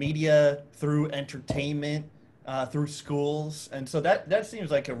the media, through entertainment, through schools. And so that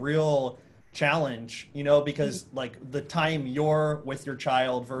seems like a real challenge, you know, because like the time you're with your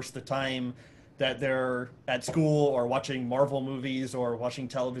child versus the time that they're at school or watching Marvel movies or watching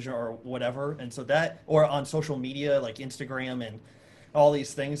television or whatever. And so that, or on social media like Instagram and all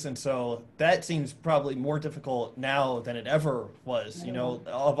these things. And so that seems probably more difficult now than it ever was, you know,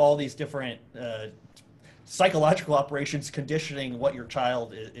 of all these different psychological operations conditioning what your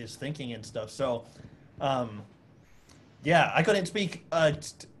child is thinking and stuff. So, yeah, I couldn't speak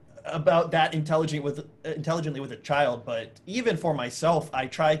about that intelligently with a child, but even for myself, I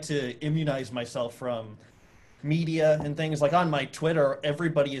try to immunize myself from media and things. Like on my Twitter,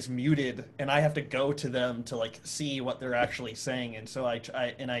 everybody is muted and I have to go to them to like see what they're actually saying. And so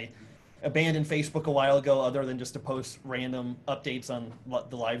I abandoned Facebook a while ago, other than just to post random updates on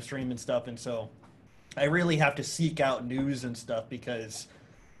the live stream and stuff. And so I really have to seek out news and stuff, because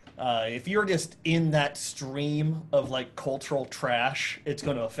If you're just in that stream of like cultural trash, it's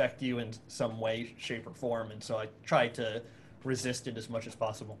going to affect you in some way, shape, or form. And so I try to resist it as much as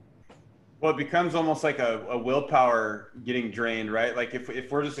possible. Well, it becomes almost like a willpower getting drained, right? Like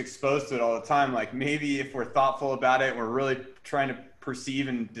if we're just exposed to it all the time, like maybe if we're thoughtful about it, and we're really trying to perceive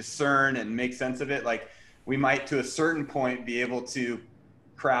and discern and make sense of it, like we might to a certain point be able to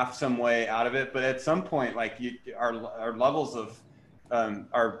craft some way out of it. But at some point, like our levels of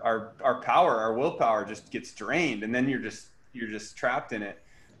our power, our willpower just gets drained, and then you're just trapped in it.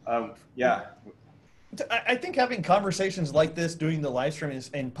 Yeah. I think having conversations like this, doing the live stream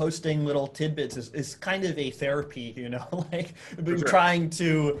and posting little tidbits is kind of a therapy, you know, like Sure. trying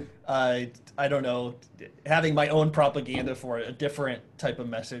to, I don't know, having my own propaganda for a different type of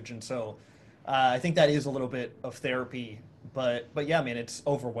message. And so I think that is a little bit of therapy, but yeah, man, it's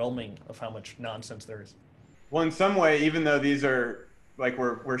overwhelming of how much nonsense there is. Well, in some way, even though these are like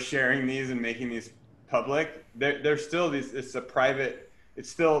we're sharing these and making these public, they're still these. It's a private. It's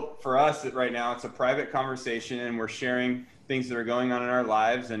still for us right now. It's a private conversation, and we're sharing things that are going on in our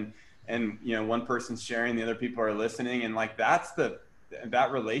lives, and you know, one person's sharing, the other people are listening, and like that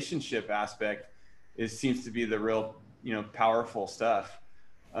relationship aspect seems to be the real, you know, powerful stuff.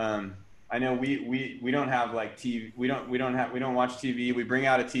 I know we don't have like TV. We don't watch TV. We bring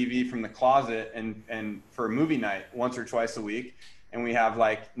out a TV from the closet and for a movie night once or twice a week, and we have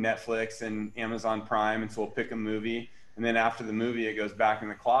like Netflix and Amazon Prime, and so we'll pick a movie, and then after the movie it goes back in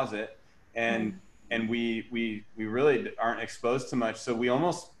the closet, and we really aren't exposed to much. So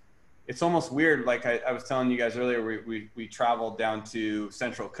it's almost weird. Like I was telling you guys earlier, we traveled down to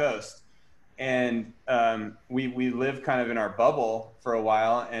Central Coast, and we live kind of in our bubble for a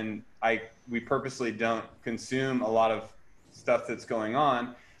while, and we purposely don't consume a lot of stuff that's going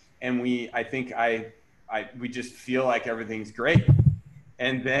on, and we just feel like everything's great,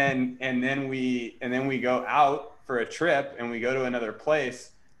 and then we go out for a trip, and we go to another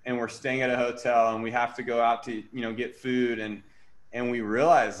place, and we're staying at a hotel, and we have to go out to, you know, get food, and we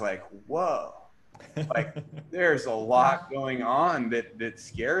realize like, whoa, like there's a lot going on that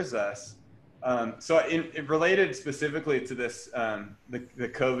scares us. So in related specifically to this, the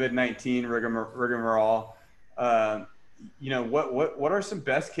COVID-19 rigmarole, you know, what are some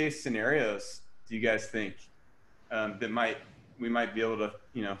best case scenarios do you guys think that we might be able to,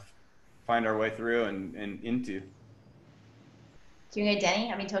 you know, find our way through and into? Do you know, Danny?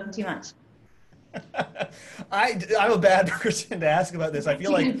 I've been talking too much. I'm a bad person to ask about this. I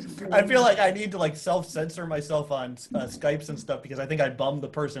feel like I need to like self-censor myself on Skypes and stuff because I think I bummed the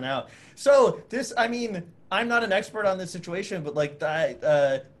person out. So I mean, I'm not an expert on this situation, but like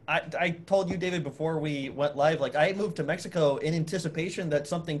I told you, David, before we went live, like I moved to Mexico in anticipation that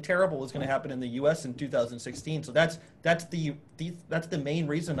something terrible was going to happen in the U.S. in 2016. So that's the main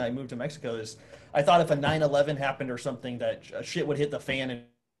reason I moved to Mexico is I thought if a 9/11 happened or something that shit would hit the fan and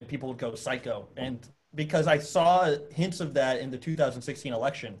people would go psycho. And because I saw hints of that in the 2016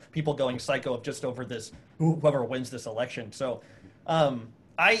 election, people going psycho of just over this, whoever wins this election. So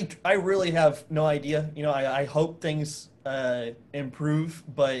I really have no idea. You know, I hope things improve,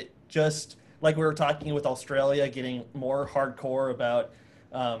 but just like we were talking with Australia, getting more hardcore about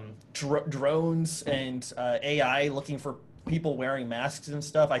drones and AI looking for people wearing masks and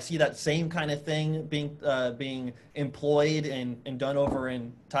stuff. I see that same kind of thing being employed and done over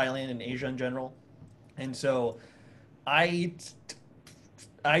in Thailand and Asia in general. And so I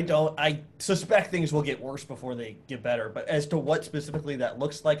suspect things will get worse before they get better. But as to what specifically that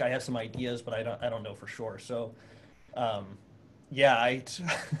looks like, I have some ideas, but I don't know for sure. So yeah,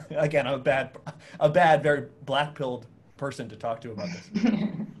 again, I'm a bad, very black-pilled person to talk to about this.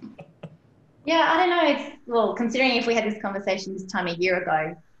 Yeah, I don't know. Well, considering if we had this conversation this time a year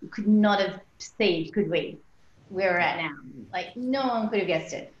ago, we could not have perceived, could we, where we're at now? Like, no one could have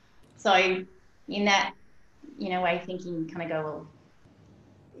guessed it. So in that, you know, way of thinking, you kind of go, well,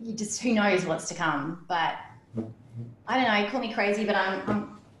 who knows what's to come? But I don't know, you call me crazy, but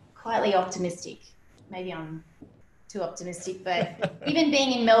I'm quietly optimistic. Maybe I'm too optimistic, but even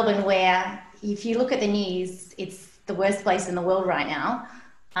being in Melbourne, where if you look at the news, it's the worst place in the world right now.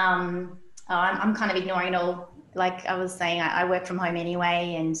 I'm kind of ignoring it all. Like I was saying, I work from home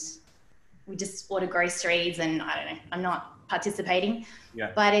anyway, and we just order groceries, and I don't know, I'm not participating.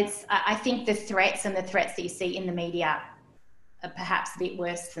 Yeah. But I think the threats that you see in the media are perhaps a bit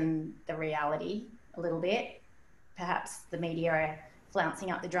worse than the reality a little bit. Perhaps the media are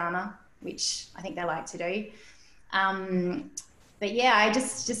flouncing up the drama, which I think they like to do. But yeah, I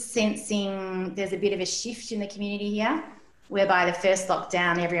just sensing there's a bit of a shift in the community here, whereby the first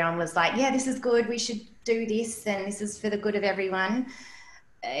lockdown, everyone was like, yeah, this is good, we should do this, and this is for the good of everyone.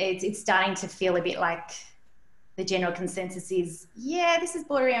 it's starting to feel a bit like the general consensus is, yeah, this is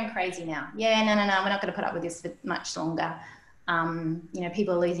bordering on crazy now. Yeah, no, we're not going to put up with this for much longer. You know,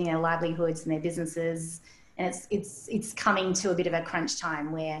 people are losing their livelihoods and their businesses, and it's coming to a bit of a crunch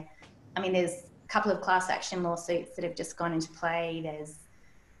time where, I mean, there's a couple of class action lawsuits that have just gone into play.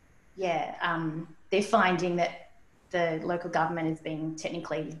 They're finding that the local government is being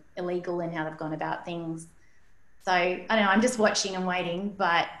technically illegal in how they've gone about things. So I don't know, I'm just watching and waiting,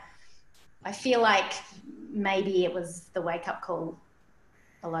 but I feel like maybe it was the wake-up call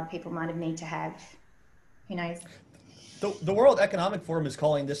a lot of people might have need to have. Who knows? The World Economic Forum is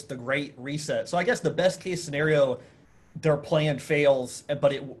calling this the Great Reset. So I guess the best case scenario, their plan fails,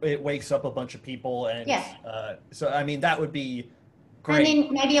 but it wakes up a bunch of people, and so I mean that would be great. And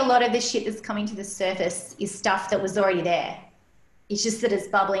then maybe a lot of the shit that's coming to the surface is stuff that was already there. It's just that it's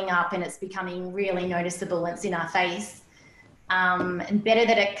bubbling up and it's becoming really noticeable and it's in our face. And better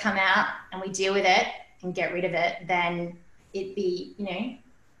that it come out and we deal with it and get rid of it than it be, you know,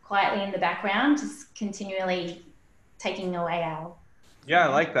 quietly in the background, just continually taking away our. Yeah, I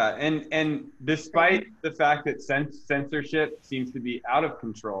like that. And despite the fact that censorship seems to be out of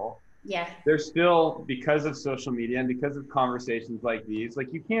control, yeah, there's still, because of social media and because of conversations like these,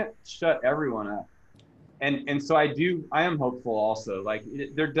 like you can't shut everyone up. And so I am hopeful also. Like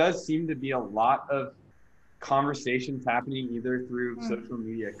there does seem to be a lot of conversations happening either through social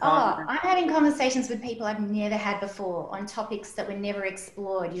media. I'm having conversations with people I've never had before on topics that were never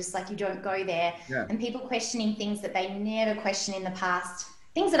explored. You don't go there. Yeah. And people questioning things that they never questioned in the past.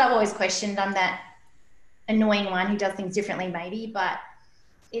 Things that I've always questioned. I'm that annoying one who does things differently maybe, but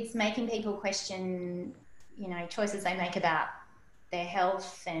it's making people question, you know, choices they make about their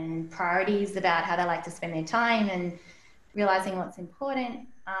health and priorities about how they like to spend their time and realizing what's important.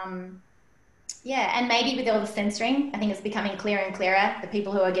 And maybe with all the censoring, I think it's becoming clearer and clearer. The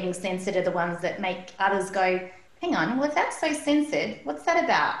people who are getting censored are the ones that make others go, hang on, well, if that's so censored, what's that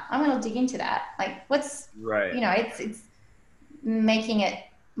about? I want to dig into that. Like, what's, right. You know, it's making it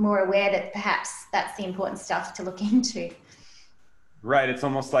more aware that perhaps that's the important stuff to look into. Right. It's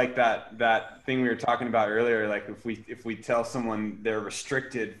almost like that thing we were talking about earlier. Like if we tell someone they're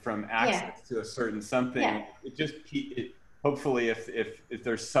restricted from access to a certain something, hopefully if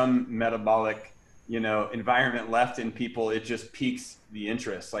there's some metabolic, you know, environment left in people, it just piques the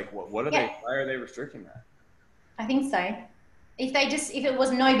interest. Like what are they, why are they restricting that? I think so. If it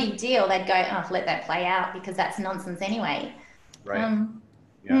was no big deal, they'd go, oh, let that play out because that's nonsense anyway. Right.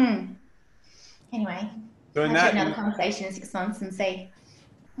 Anyway. So I'll have another conversation in 6 months and see.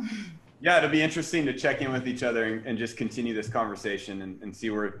 Yeah, it'll be interesting to check in with each other and just continue this conversation and see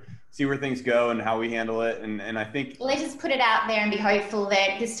where things go and how we handle it. And I think let's just put it out there and be hopeful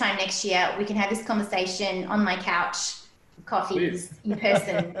that this time next year we can have this conversation on my couch, coffees in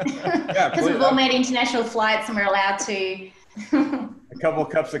person. Because we've all made international flights and we're allowed to. A couple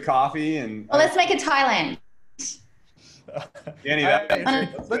cups of coffee and. Well, let's make it Thailand. Danny,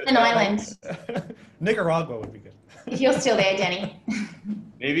 an island. Nicaragua would be good. If you're still there, Danny.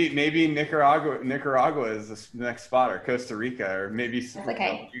 Maybe Nicaragua is the next spot, or Costa Rica, or maybe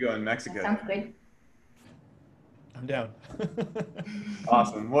you go in Mexico. Sounds good. I'm down.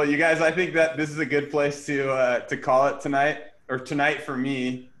 Awesome. Well, you guys, I think that this is a good place to call it tonight, or tonight for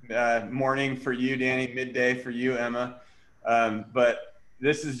me, morning for you, Danny, midday for you, Emma. But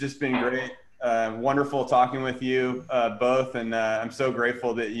this has just been great. Wonderful talking with you both, and I'm so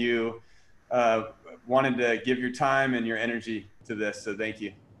grateful that you wanted to give your time and your energy to this, so thank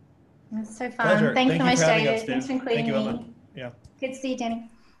you. It's so fun. Pleasure. Thanks so much, David. Us, thanks for including me. Emma. Yeah. Good to see you, Danny.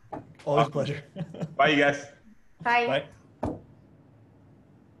 Always a pleasure. Bye, you guys. Bye. Bye.